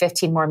have like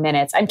 15 more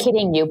minutes. I'm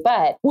kidding you.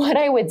 But what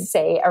I would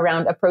say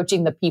around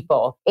approaching the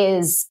people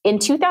is in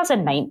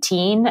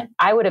 2019,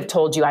 I would have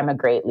told you I'm a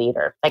great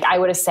leader. Like I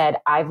would have said,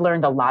 I've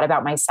learned a lot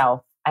about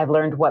myself. I've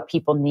learned what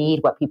people need,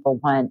 what people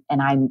want,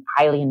 and I'm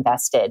highly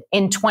invested.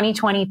 In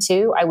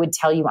 2022, I would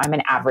tell you I'm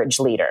an average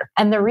leader.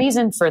 And the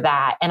reason for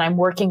that, and I'm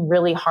working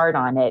really hard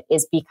on it,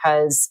 is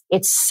because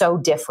it's so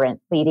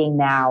different leading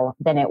now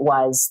than it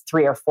was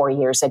 3 or 4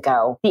 years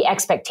ago. The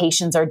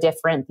expectations are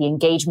different. The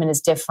engagement is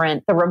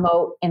different. The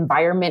remote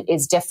environment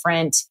is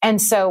different.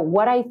 And so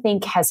what I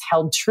think has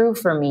held true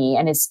for me,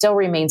 and it still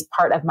remains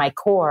part of my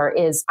core,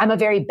 is I'm a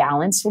very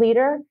balanced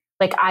leader.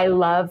 Like I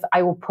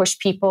will push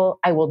people.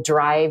 I will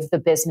drive the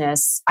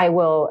business. I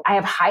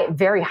have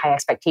very high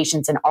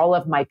expectations, and all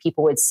of my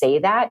people would say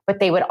that, but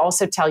they would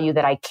also tell you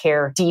that I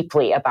care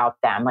deeply about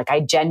them. Like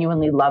I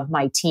genuinely love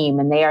my team,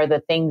 and they are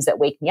the things that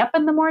wake me up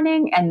in the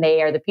morning, and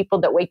they are the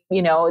people that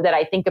that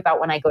I think about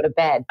when I go to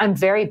bed. I'm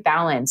very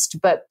balanced,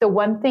 but the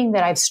one thing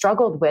that I've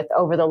struggled with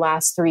over the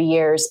last 3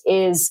 years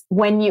is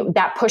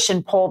that push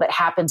and pull that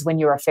happens when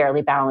you're a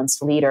fairly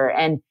balanced leader.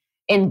 And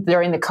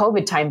during the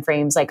COVID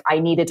timeframes, like I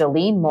needed to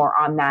lean more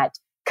on that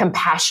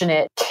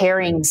compassionate,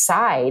 caring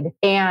side.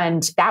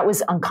 And that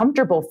was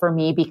uncomfortable for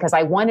me because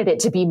I wanted it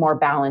to be more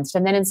balanced.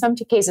 And then in some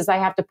cases, I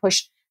have to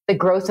push the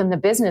growth in the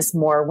business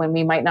more when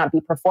we might not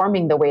be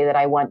performing the way that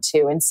I want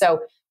to. And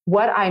so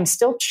what I'm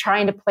still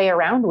trying to play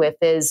around with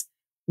is,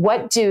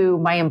 what do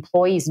my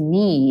employees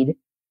need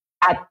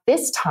at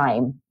this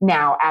time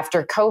now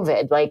after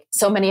COVID? Like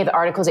so many of the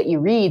articles that you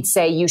read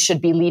say you should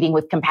be leading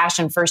with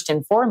compassion first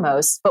and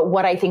foremost. But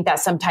what I think that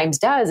sometimes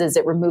does is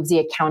it removes the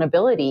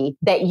accountability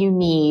that you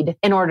need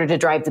in order to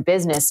drive the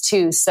business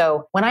too.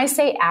 So when I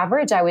say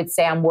average, I would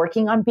say I'm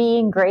working on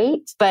being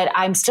great, but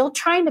I'm still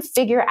trying to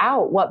figure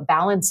out what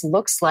balance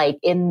looks like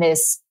in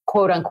this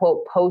quote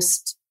unquote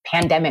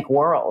post-pandemic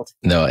world.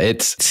 No,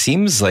 it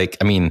seems like,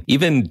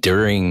 even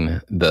during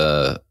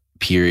the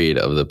period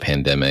of the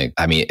pandemic,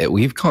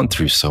 we've gone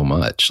through so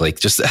much,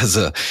 like just as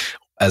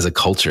a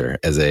culture,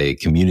 as a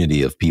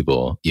community of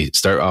people. You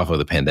start off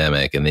with a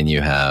pandemic, and then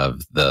you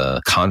have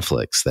the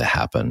conflicts that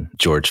happen,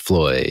 George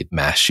Floyd,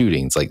 mass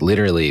shootings, like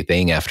literally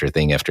thing after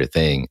thing after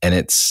thing. And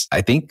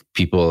I think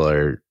people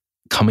are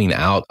coming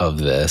out of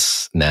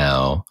this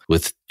now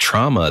with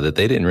trauma that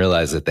they didn't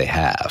realize that they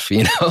have,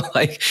 and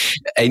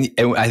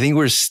I think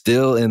we're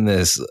still in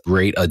this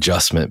great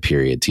adjustment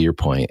period, to your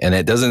point. And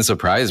it doesn't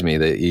surprise me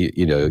that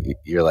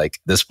you're like,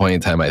 this point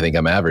in time, I think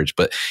I'm average,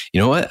 but you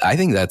know what? I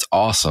think that's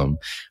awesome.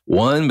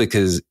 One,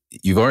 because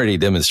you've already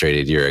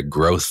demonstrated you're a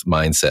growth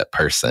mindset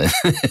person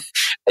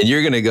and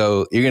you're going to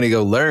go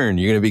learn,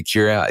 you're going to be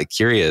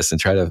curious and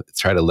try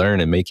to learn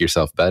and make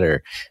yourself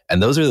better.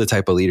 And those are the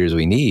type of leaders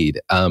we need,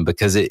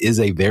 because it is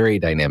a very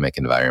dynamic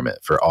environment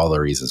for all the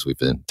reasons we've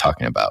been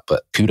talking about,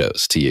 but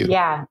kudos to you.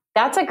 Yeah.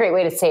 That's a great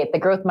way to say it. The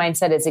growth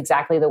mindset is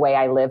exactly the way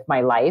I live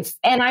my life.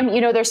 And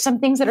there's some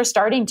things that are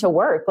starting to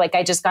work. Like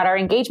I just got our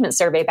engagement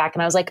survey back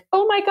and I was like,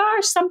 oh my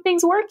gosh,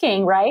 something's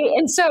working. Right.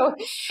 And so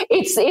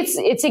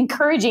it's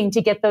encouraging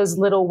to get those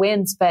little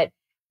wins, but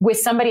with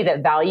somebody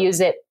that values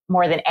it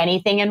more than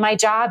anything in my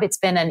job, it's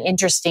been an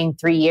interesting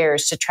 3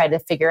 years to try to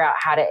figure out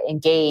how to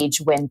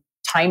engage when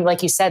time,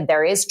 like you said,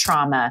 there is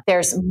trauma.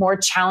 There's more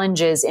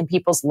challenges in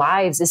people's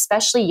lives,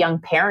 especially young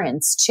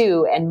parents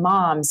too, and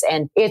moms.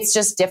 And it's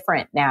just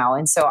different now.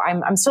 And so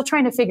I'm still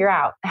trying to figure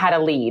out how to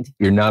lead.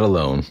 You're not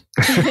alone.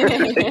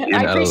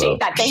 I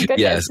appreciate that. Thank goodness.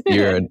 Yes,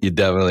 you're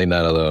definitely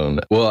not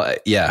alone. Well,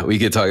 yeah, we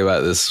could talk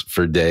about this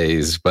for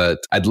days,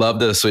 but I'd love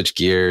to switch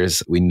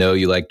gears. We know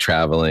you like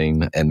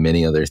traveling and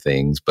many other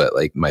things, but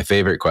like my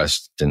favorite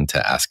question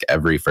to ask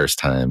every first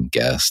time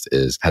guest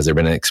is, has there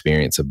been an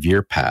experience of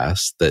your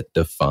past that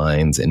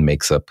defines and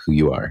makes up who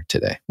you are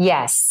today?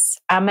 Yes.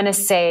 I'm going to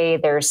say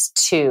there's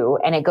two.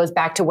 And it goes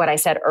back to what I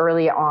said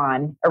early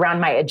on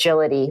around my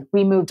agility.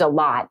 We moved a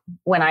lot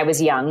when I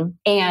was young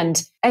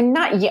and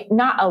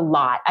not a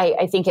lot.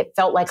 I think it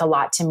felt like a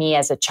lot to me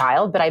as a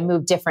child, but I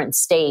moved different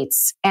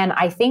states. And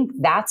I think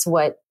that's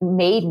what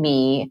made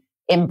me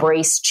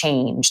embrace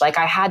change. Like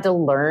I had to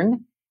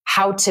learn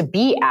how to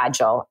be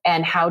agile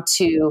and how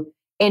to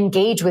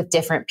engage with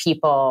different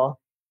people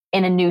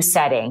in a new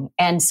setting.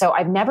 And so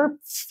I've never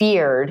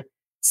feared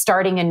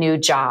starting a new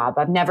job.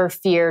 I've never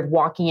feared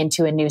walking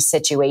into a new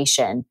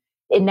situation.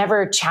 It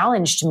never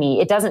challenged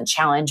me. It doesn't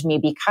challenge me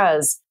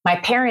because my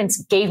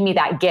parents gave me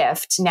that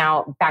gift.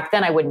 Now, back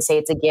then I wouldn't say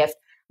it's a gift,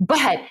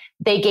 but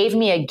they gave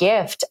me a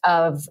gift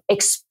of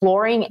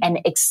exploring and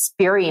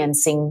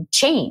experiencing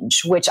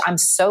change, which I'm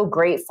so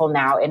grateful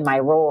now in my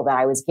role that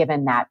I was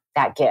given that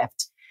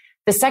gift.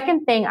 The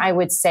second thing I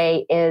would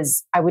say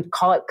is I would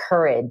call it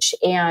courage.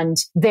 And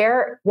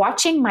they're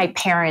watching my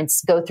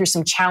parents go through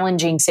some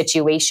challenging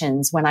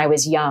situations when I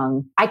was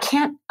young. I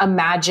can't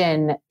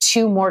imagine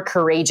two more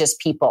courageous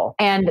people.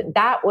 And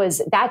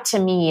that to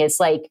me is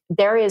like,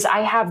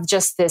 I have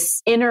just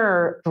this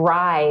inner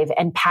drive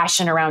and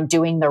passion around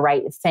doing the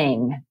right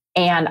thing.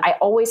 And I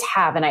always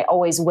have, and I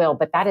always will,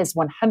 but that is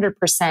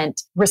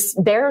 100%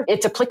 there.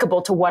 It's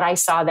applicable to what I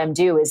saw them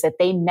do, is that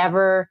they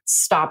never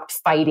stopped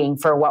fighting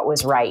for what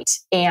was right.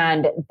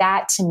 And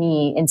that to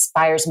me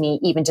inspires me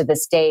even to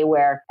this day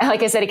where,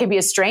 like I said, it can be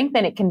a strength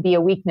and it can be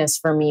a weakness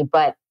for me,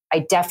 but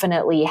I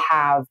definitely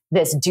have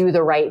this do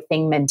the right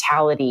thing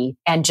mentality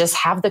and just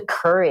have the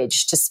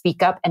courage to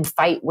speak up and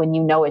fight when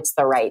you know it's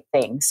the right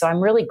thing. So I'm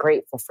really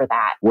grateful for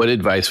that. What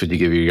advice would you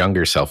give your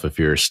younger self if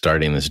you're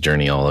starting this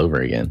journey all over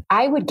again?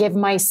 I would give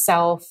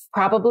myself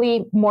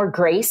probably more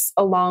grace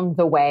along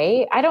the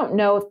way. I don't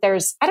know if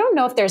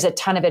there's a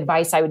ton of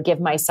advice I would give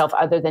myself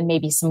other than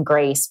maybe some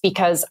grace,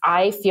 because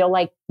I feel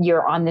like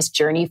you're on this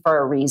journey for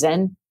a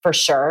reason, for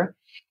sure.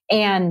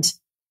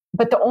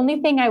 But the only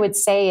thing I would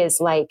say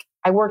is like,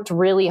 I worked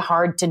really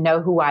hard to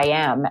know who I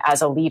am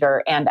as a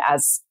leader and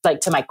as like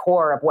to my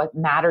core of what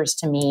matters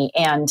to me.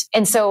 And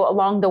so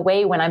along the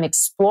way, when I'm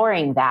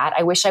exploring that,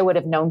 I wish I would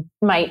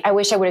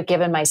have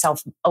given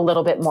myself a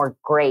little bit more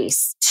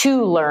grace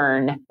to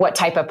learn what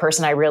type of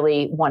person I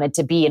really wanted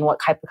to be and what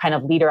kind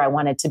of leader I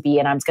wanted to be.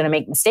 And I'm going to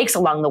make mistakes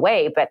along the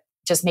way, but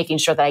just making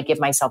sure that I give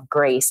myself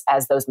grace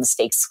as those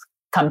mistakes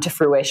come to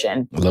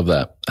fruition. I love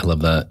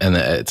that. And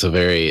it's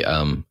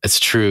it's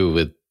true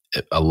with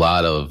a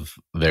lot of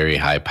very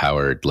high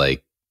powered,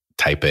 like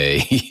type A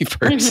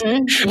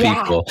person,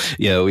 people.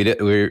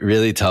 We're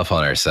really tough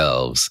on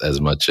ourselves as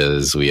much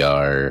as we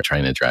are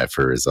trying to drive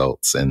for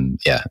results. And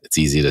yeah, it's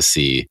easy to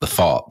see the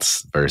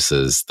faults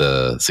versus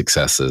the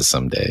successes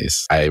some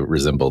days. I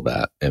resemble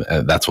that.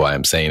 And that's why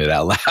I'm saying it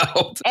out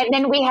loud. And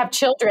then we have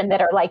children that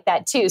are like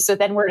that too. So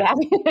then we're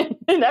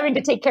having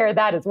to take care of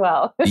that as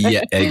well.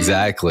 Yeah,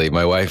 exactly.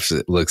 My wife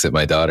looks at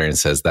my daughter and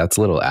says, "That's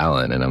little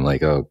Alan." And I'm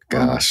like, oh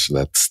gosh,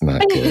 that's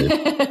not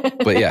good.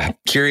 But yeah,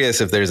 curious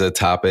if there's a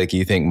topic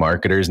you think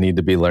marketers need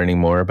to be learning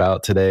more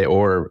about today,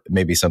 or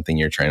maybe something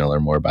you're trying to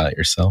learn more about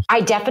yourself.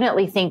 I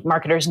definitely think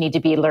marketers need to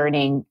be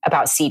learning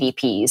about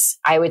CDPs.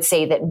 I would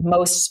say that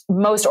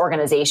most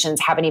organizations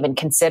haven't even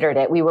considered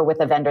it. We were with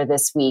a vendor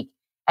this week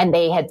and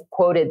they had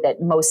quoted that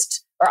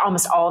most or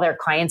almost all their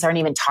clients aren't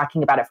even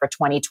talking about it for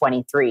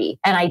 2023.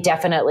 And I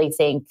definitely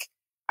think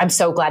I'm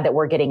so glad that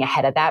we're getting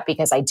ahead of that,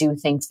 because I do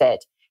think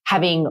that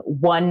having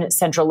one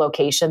central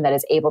location that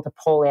is able to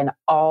pull in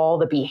all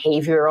the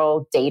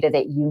behavioral data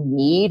that you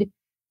need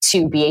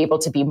to be able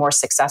to be more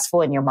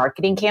successful in your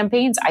marketing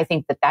campaigns, I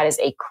think that that is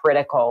a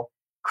critical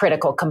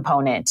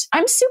component.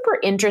 I'm super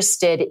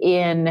interested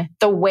in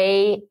the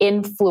way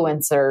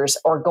influencers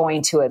are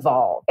going to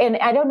evolve. And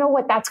I don't know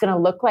what that's going to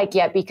look like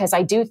yet, because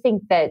I do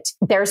think that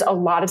there's a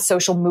lot of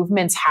social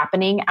movements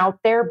happening out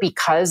there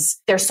because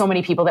there's so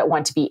many people that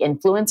want to be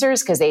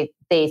influencers because they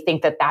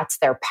think that that's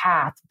their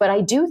path. But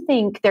I do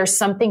think there's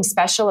something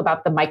special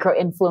about the micro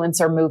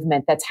influencer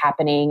movement that's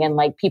happening, and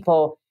like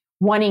people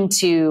wanting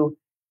to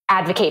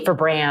advocate for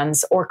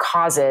brands or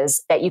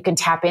causes that you can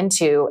tap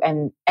into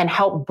and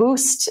help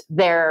boost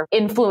their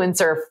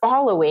influencer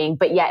following,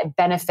 but yet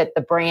benefit the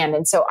brand.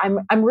 And so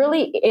I'm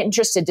really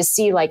interested to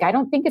see, like, I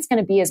don't think it's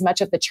going to be as much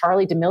of the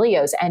Charli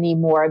D'Amelio's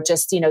anymore of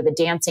just, the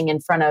dancing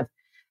in front of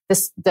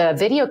the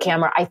video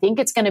camera. I think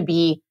it's going to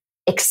be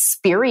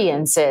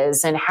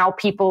experiences and how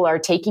people are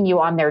taking you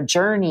on their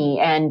journey.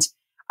 And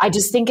I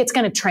just think it's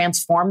going to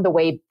transform the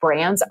way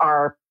brands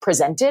are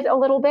presented a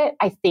little bit,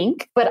 I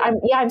think. But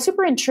I'm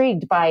super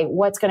intrigued by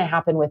what's going to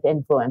happen with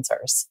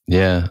influencers.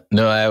 Yeah,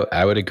 no,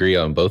 I would agree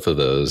on both of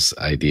those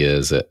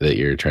ideas that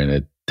you're trying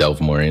to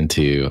delve more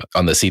into.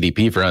 On the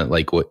CDP front,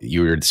 like what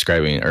you were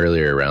describing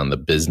earlier around the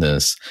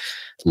business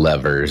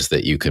levers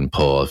that you can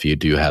pull if you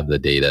do have the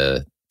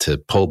data to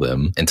pull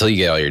them. Until you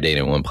get all your data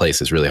in one place,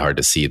 it's really hard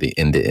to see the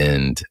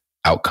end-to-end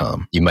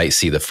outcome. You might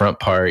see the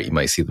front part, you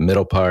might see the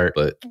middle part,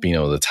 but being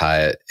able to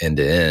tie it end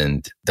to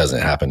end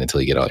doesn't happen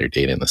until you get all your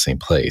data in the same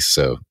place.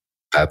 So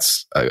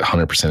that's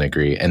 100%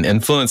 agree. And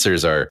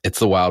influencers it's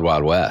the wild,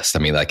 wild west. I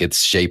mean, like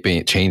it's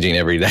changing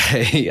every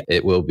day.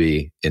 It will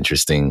be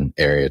interesting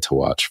area to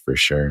watch for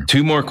sure.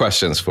 2 more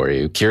questions for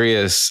you.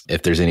 Curious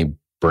if there's any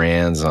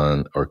brands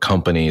or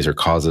companies or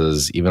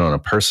causes, even on a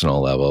personal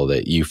level,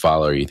 that you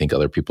follow or you think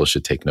other people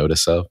should take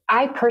notice of?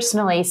 I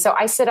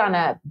sit on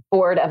a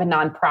board of a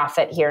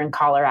nonprofit here in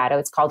Colorado.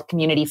 It's called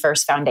Community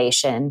First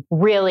Foundation.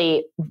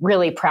 Really,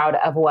 really proud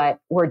of what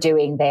we're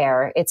doing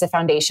there. It's a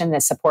foundation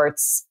that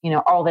supports,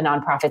 all the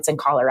nonprofits in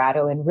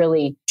Colorado and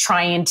really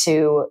trying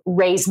to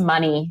raise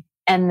money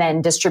and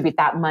then distribute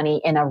that money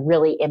in a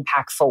really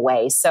impactful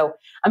way. So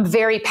I'm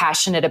very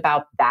passionate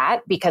about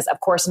that because, of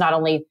course, not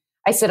only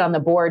I sit on the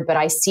board, but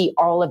I see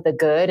all of the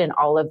good and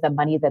all of the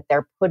money that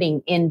they're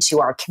putting into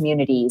our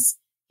communities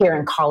here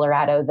in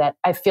Colorado that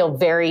I feel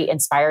very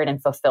inspired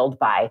and fulfilled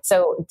by.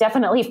 So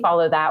definitely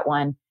follow that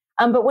one.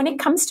 But when it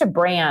comes to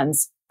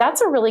brands,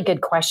 that's a really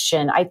good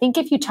question. I think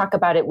if you talk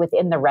about it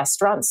within the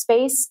restaurant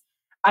space,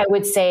 I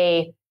would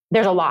say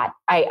there's a lot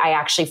I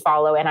actually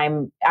follow,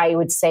 and I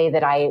would say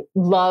that I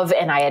love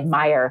and I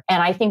admire.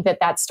 And I think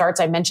that starts,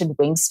 I mentioned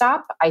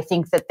Wingstop. I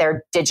think that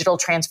their digital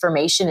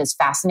transformation is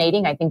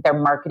fascinating. I think their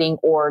marketing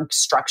org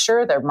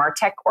structure, their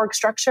MarTech org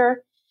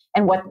structure,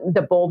 and what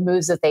the bold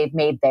moves that they've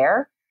made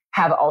there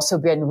have also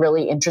been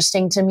really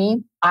interesting to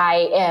me.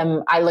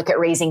 I look at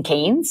Raising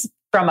Cane's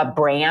from a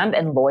brand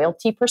and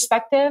loyalty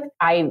perspective.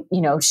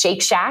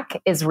 Shake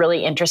Shack is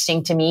really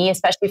interesting to me,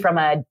 especially from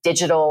a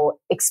digital,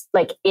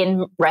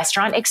 in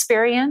restaurant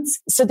experience.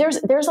 So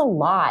there's a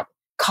lot.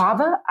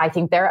 Kava, I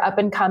think they're up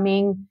and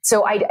coming.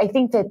 So I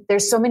think that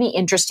there's so many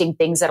interesting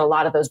things that a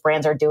lot of those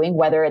brands are doing,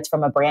 whether it's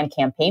from a brand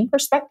campaign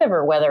perspective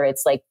or whether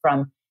it's like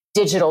from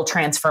digital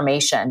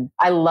transformation.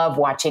 I love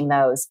watching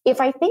those.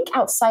 If I think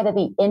outside of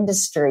the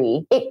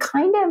industry, it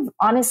kind of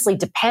honestly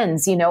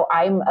depends.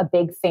 I'm a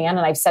big fan,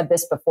 and I've said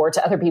this before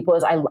to other people,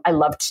 is I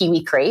love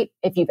Kiwi Crate.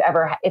 If you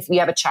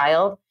have a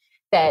child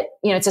that,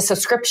 it's a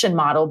subscription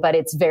model, but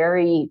it's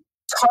very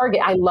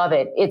target. I love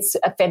it. It's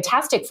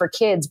fantastic for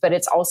kids, but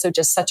it's also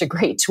just such a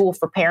great tool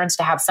for parents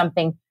to have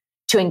something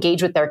to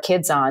engage with their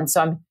kids on.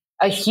 So I'm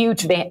a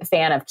huge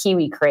fan of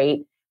Kiwi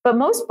Crate. But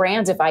most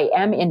brands, if I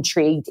am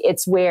intrigued,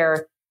 it's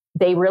where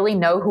they really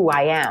know who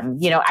I am.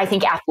 I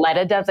think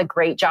Athleta does a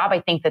great job. I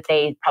think that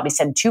they probably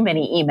send too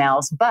many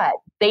emails, but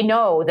they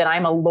know that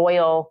I'm a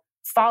loyal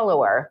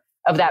follower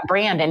of that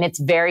brand, and it's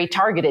very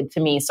targeted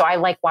to me. So I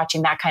like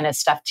watching that kind of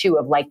stuff too,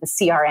 of like the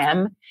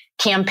CRM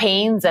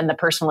campaigns and the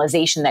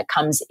personalization that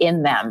comes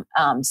in them.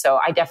 So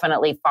I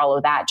definitely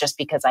follow that just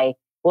because I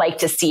like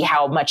to see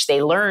how much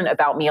they learn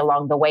about me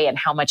along the way and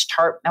how much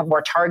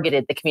more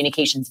targeted the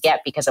communications get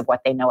because of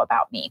what they know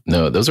about me.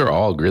 No, those are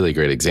all really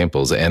great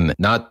examples. And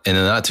not in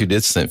a not too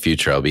distant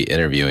future, I'll be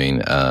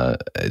interviewing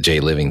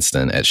Jay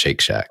Livingston at Shake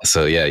Shack.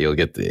 So yeah, you'll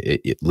get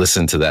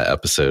listen to that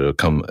episode. It'll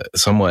come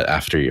somewhat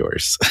after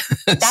yours.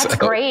 That's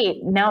great.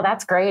 No,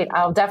 that's great.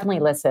 I'll definitely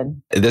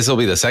listen. This will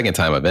be the second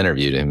time I've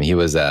interviewed him. He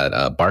was at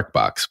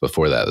BarkBox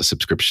before that, the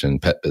subscription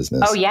pet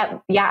business. Oh yeah.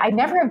 Yeah. I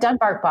never have done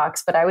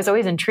BarkBox, but I was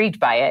always intrigued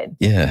by it.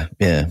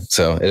 Yeah.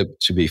 So it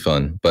should be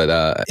fun,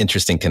 but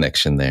interesting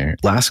connection there.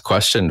 Last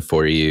question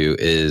for you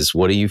is,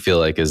 what do you feel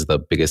like is the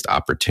biggest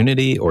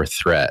opportunity or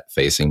threat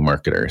facing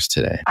marketers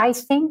today? I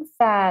think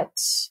that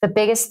the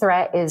biggest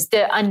threat is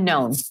the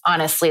unknown,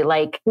 honestly,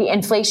 like the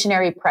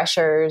inflationary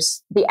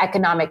pressures, the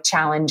economic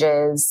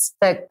challenges,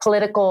 the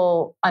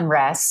political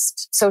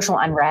unrest, social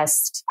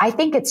unrest. I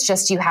think it's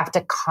just you have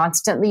to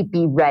constantly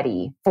be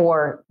ready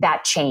for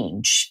that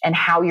change and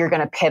how you're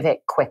going to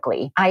pivot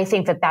quickly. I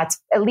think that that's,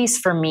 at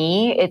least for me,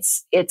 me,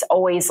 it's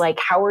always like,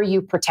 how are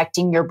you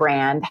protecting your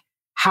brand?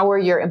 How are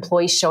your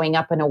employees showing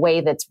up in a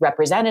way that's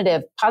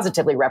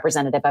positively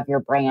representative of your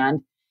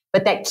brand,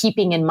 but that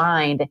keeping in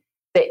mind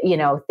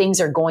that, things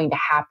are going to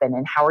happen,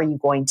 and how are you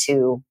going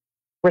to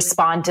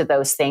respond to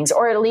those things,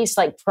 or at least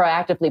like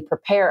proactively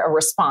prepare a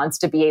response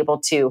to be able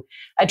to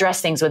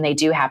address things when they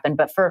do happen.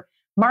 But for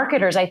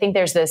marketers, I think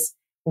there's this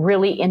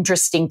really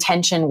interesting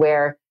tension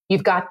where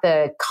you've got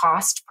the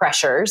cost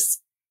pressures,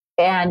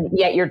 and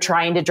yet you're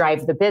trying to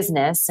drive the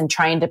business and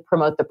trying to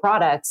promote the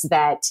products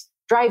that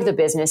drive the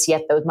business,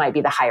 yet those might be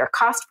the higher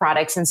cost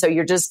products. And so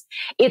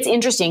it's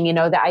interesting,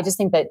 that I just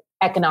think that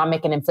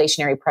economic and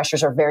inflationary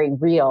pressures are very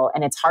real.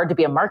 And it's hard to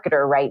be a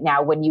marketer right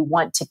now when you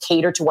want to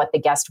cater to what the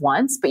guest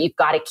wants, but you've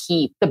got to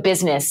keep the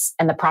business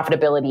and the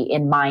profitability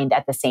in mind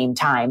at the same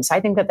time. So I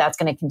think that that's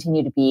going to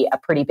continue to be a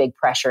pretty big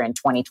pressure in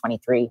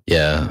 2023.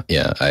 Yeah,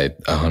 I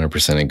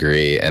 100%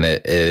 agree. And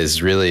it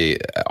is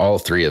really all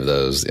three of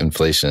those: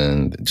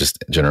 inflation,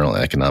 just general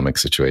economic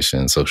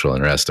situation, social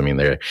unrest. I mean,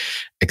 they're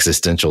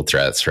existential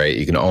threats, right?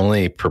 You can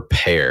only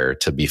prepare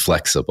to be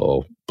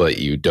flexible, but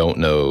you don't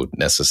know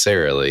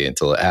necessarily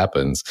until it happens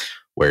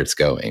where it's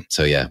going.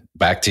 So yeah,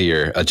 back to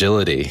your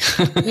agility.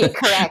 Yeah,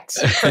 correct.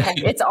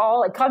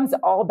 It comes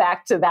all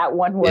back to that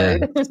one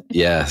word.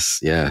 Yeah.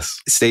 Yes.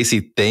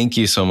 Stacey, thank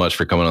you so much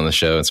for coming on the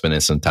show and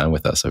spending some time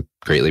with us. I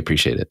greatly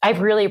appreciate it.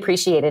 I've really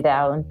appreciated it,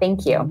 Alan.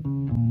 Thank you.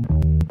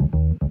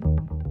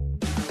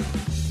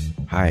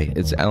 Hi,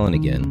 it's Alan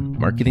again.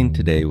 Marketing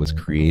Today was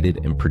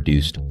created and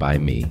produced by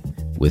me,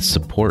 with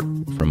support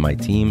from my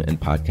team and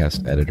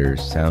podcast editors,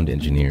 sound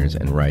engineers,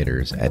 and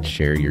writers at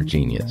Share Your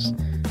Genius.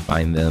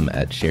 Find them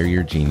at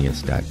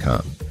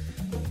shareyourgenius.com.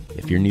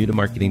 If you're new to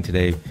Marketing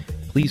Today,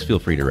 please feel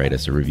free to write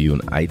us a review on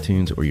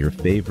iTunes or your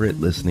favorite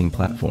listening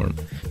platform.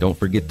 Don't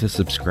forget to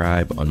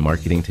subscribe on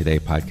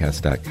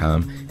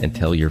marketingtodaypodcast.com and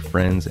tell your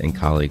friends and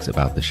colleagues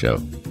about the show.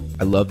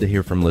 I love to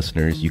hear from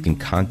listeners. You can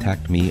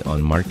contact me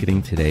on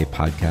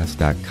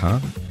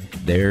marketingtodaypodcast.com.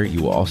 There,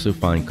 you will also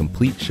find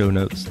complete show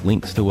notes,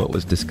 links to what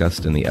was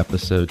discussed in the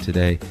episode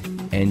today,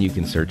 and you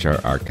can search our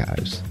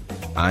archives.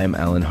 I'm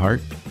Alan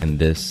Hart, and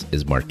this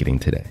is Marketing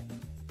Today.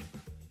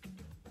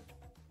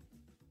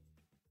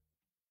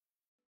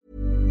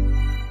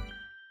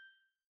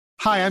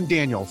 Hi, I'm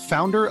Daniel,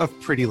 founder of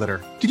Pretty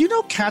Litter. Did you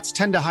know cats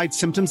tend to hide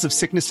symptoms of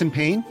sickness and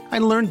pain? I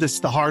learned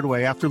this the hard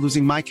way after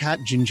losing my cat,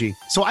 Gingy.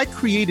 So I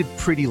created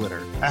Pretty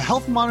Litter, a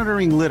health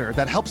monitoring litter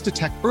that helps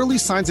detect early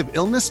signs of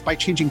illness by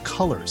changing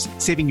colors,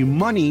 saving you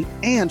money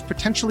and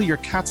potentially your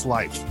cat's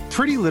life.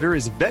 Pretty Litter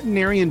is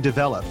veterinarian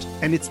developed,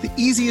 and it's the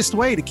easiest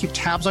way to keep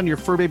tabs on your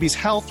fur baby's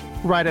health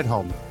right at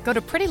home. Go to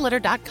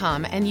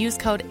prettylitter.com and use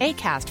code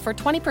ACAST for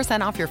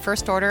 20% off your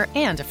first order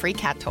and a free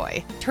cat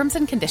toy. Terms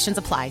and conditions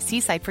apply. See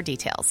site for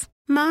details.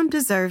 Mom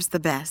deserves the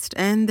best,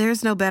 and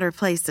there's no better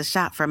place to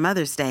shop for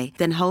Mother's Day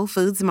than Whole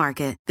Foods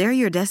Market. They're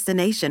your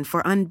destination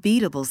for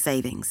unbeatable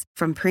savings,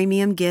 from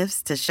premium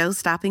gifts to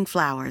show-stopping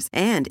flowers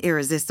and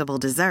irresistible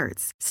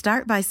desserts.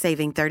 Start by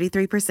saving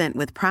 33%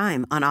 with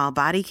Prime on all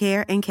body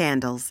care and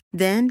candles.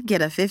 Then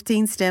get a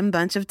 15-stem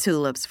bunch of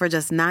tulips for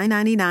just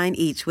 $9.99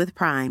 each with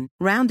Prime.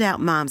 Round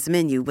out Mom's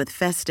menu with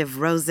festive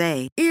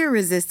rosé,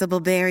 irresistible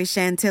berry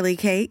chantilly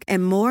cake,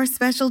 and more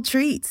special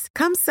treats.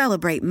 Come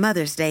celebrate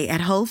Mother's Day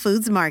at Whole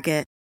Foods Market.